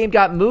sorry. That game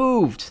got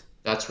moved.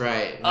 That's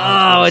right.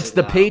 It's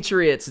the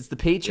Patriots. It's the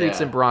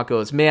Patriots and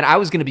Broncos. Man, I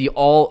was going to be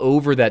all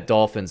over that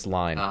Dolphins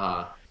line.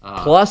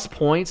 Plus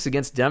points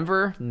against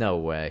Denver? No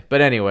way.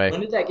 But anyway.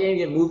 When did that game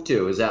get moved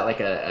to? Is that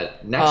like a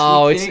next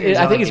week thing?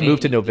 I think it's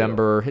moved to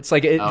November. It's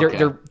like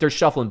they're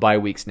shuffling bye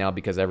weeks now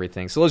because of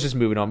everything. So let's just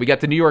move it on. We got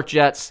the New York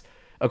Jets,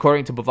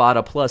 according to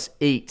Bovada,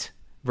 +8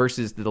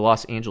 versus the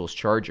Los Angeles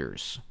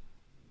Chargers.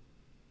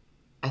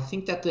 I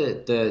think that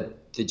the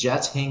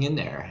Jets hang in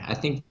there. I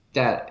think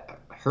that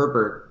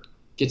Herbert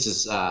gets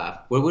his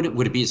would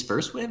it be his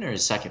first win or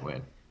his second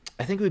win?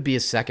 I think it would be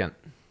his second.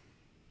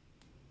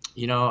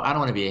 I don't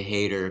want to be a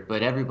hater,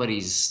 but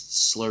everybody's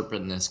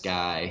slurping this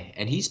guy,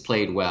 and he's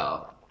played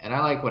well, and I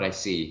like what I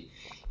see.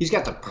 He's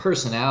got the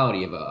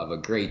personality of a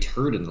gray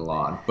turd in the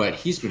lawn, but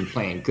he's been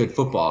playing good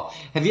football.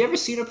 Have you ever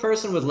seen a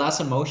person with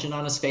less emotion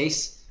on his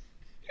face?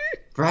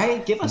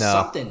 Right? Give us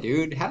something,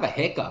 dude. Have a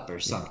hiccup or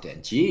something.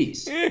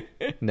 Jeez.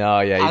 No,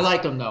 yeah. I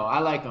like him, though. I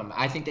like him.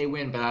 I think they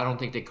win, but I don't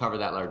think they cover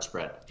that large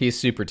spread. He's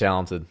super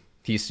talented.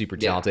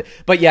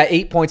 But yeah,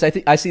 8 points.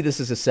 I see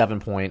this as a 7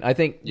 point. I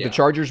think the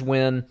Chargers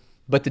win.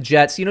 But the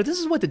Jets, this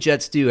is what the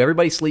Jets do.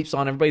 Everybody sleeps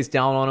on them. Everybody's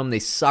down on them. They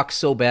suck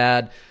so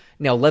bad.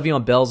 Now,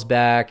 Le'Veon Bell's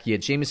back. You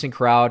had Jamison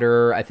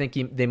Crowder. I think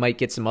they might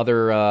get some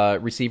other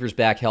receivers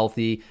back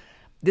healthy.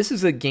 This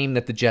is a game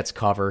that the Jets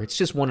cover. It's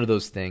just one of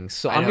those things.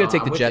 So I'm going to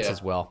take the Jets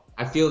as well.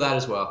 I feel that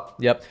as well.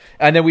 Yep.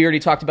 And then we already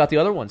talked about the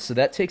other ones. So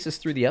that takes us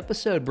through the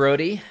episode,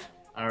 Brody.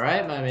 All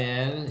right, my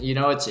man.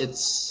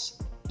 It's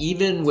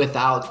even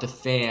without the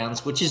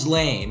fans, which is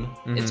lame,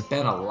 it's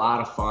been a lot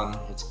of fun.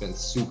 It's been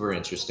super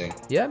interesting.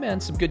 Yeah, man,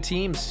 some good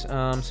teams.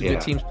 Good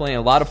teams playing.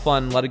 A lot of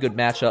fun, a lot of good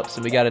matchups,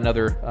 and we got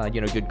another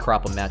good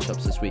crop of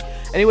matchups this week.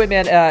 Anyway,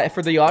 man,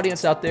 for the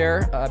audience out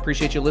there,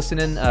 appreciate you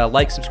listening.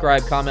 Like,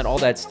 subscribe, comment, all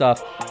that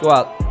stuff. Go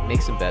out,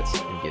 make some bets,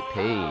 and get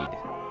paid.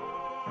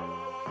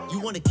 You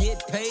want to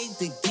get paid?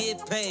 Then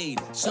get paid.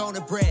 Sean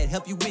and Brad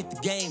help you with the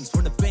games.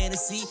 From the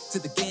fantasy to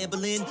the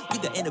gambling, we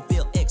the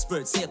NFL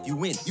experts help you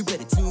win. You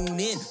better tune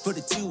in for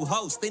the two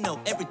hosts. They know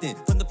everything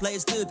from the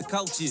players to the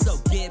coaches. So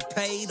get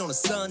paid on a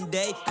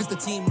Sunday, because the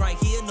team right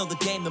here know the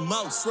game the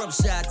most. From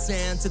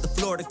Chi-Town to the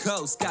Florida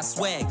coast. Got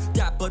swag,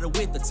 got butter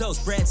with the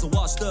toast. Brad's a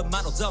washed up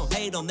model, don't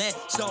hate on that.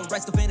 Sean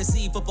writes the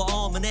fantasy football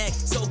almanac.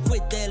 So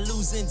quit that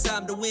losing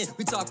time to win.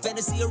 We talk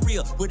fantasy or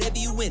real, whatever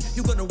you win.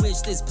 You're gonna wish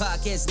this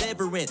podcast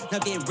never end. Now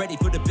get ready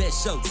for the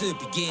best show to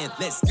begin.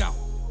 Let's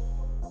go.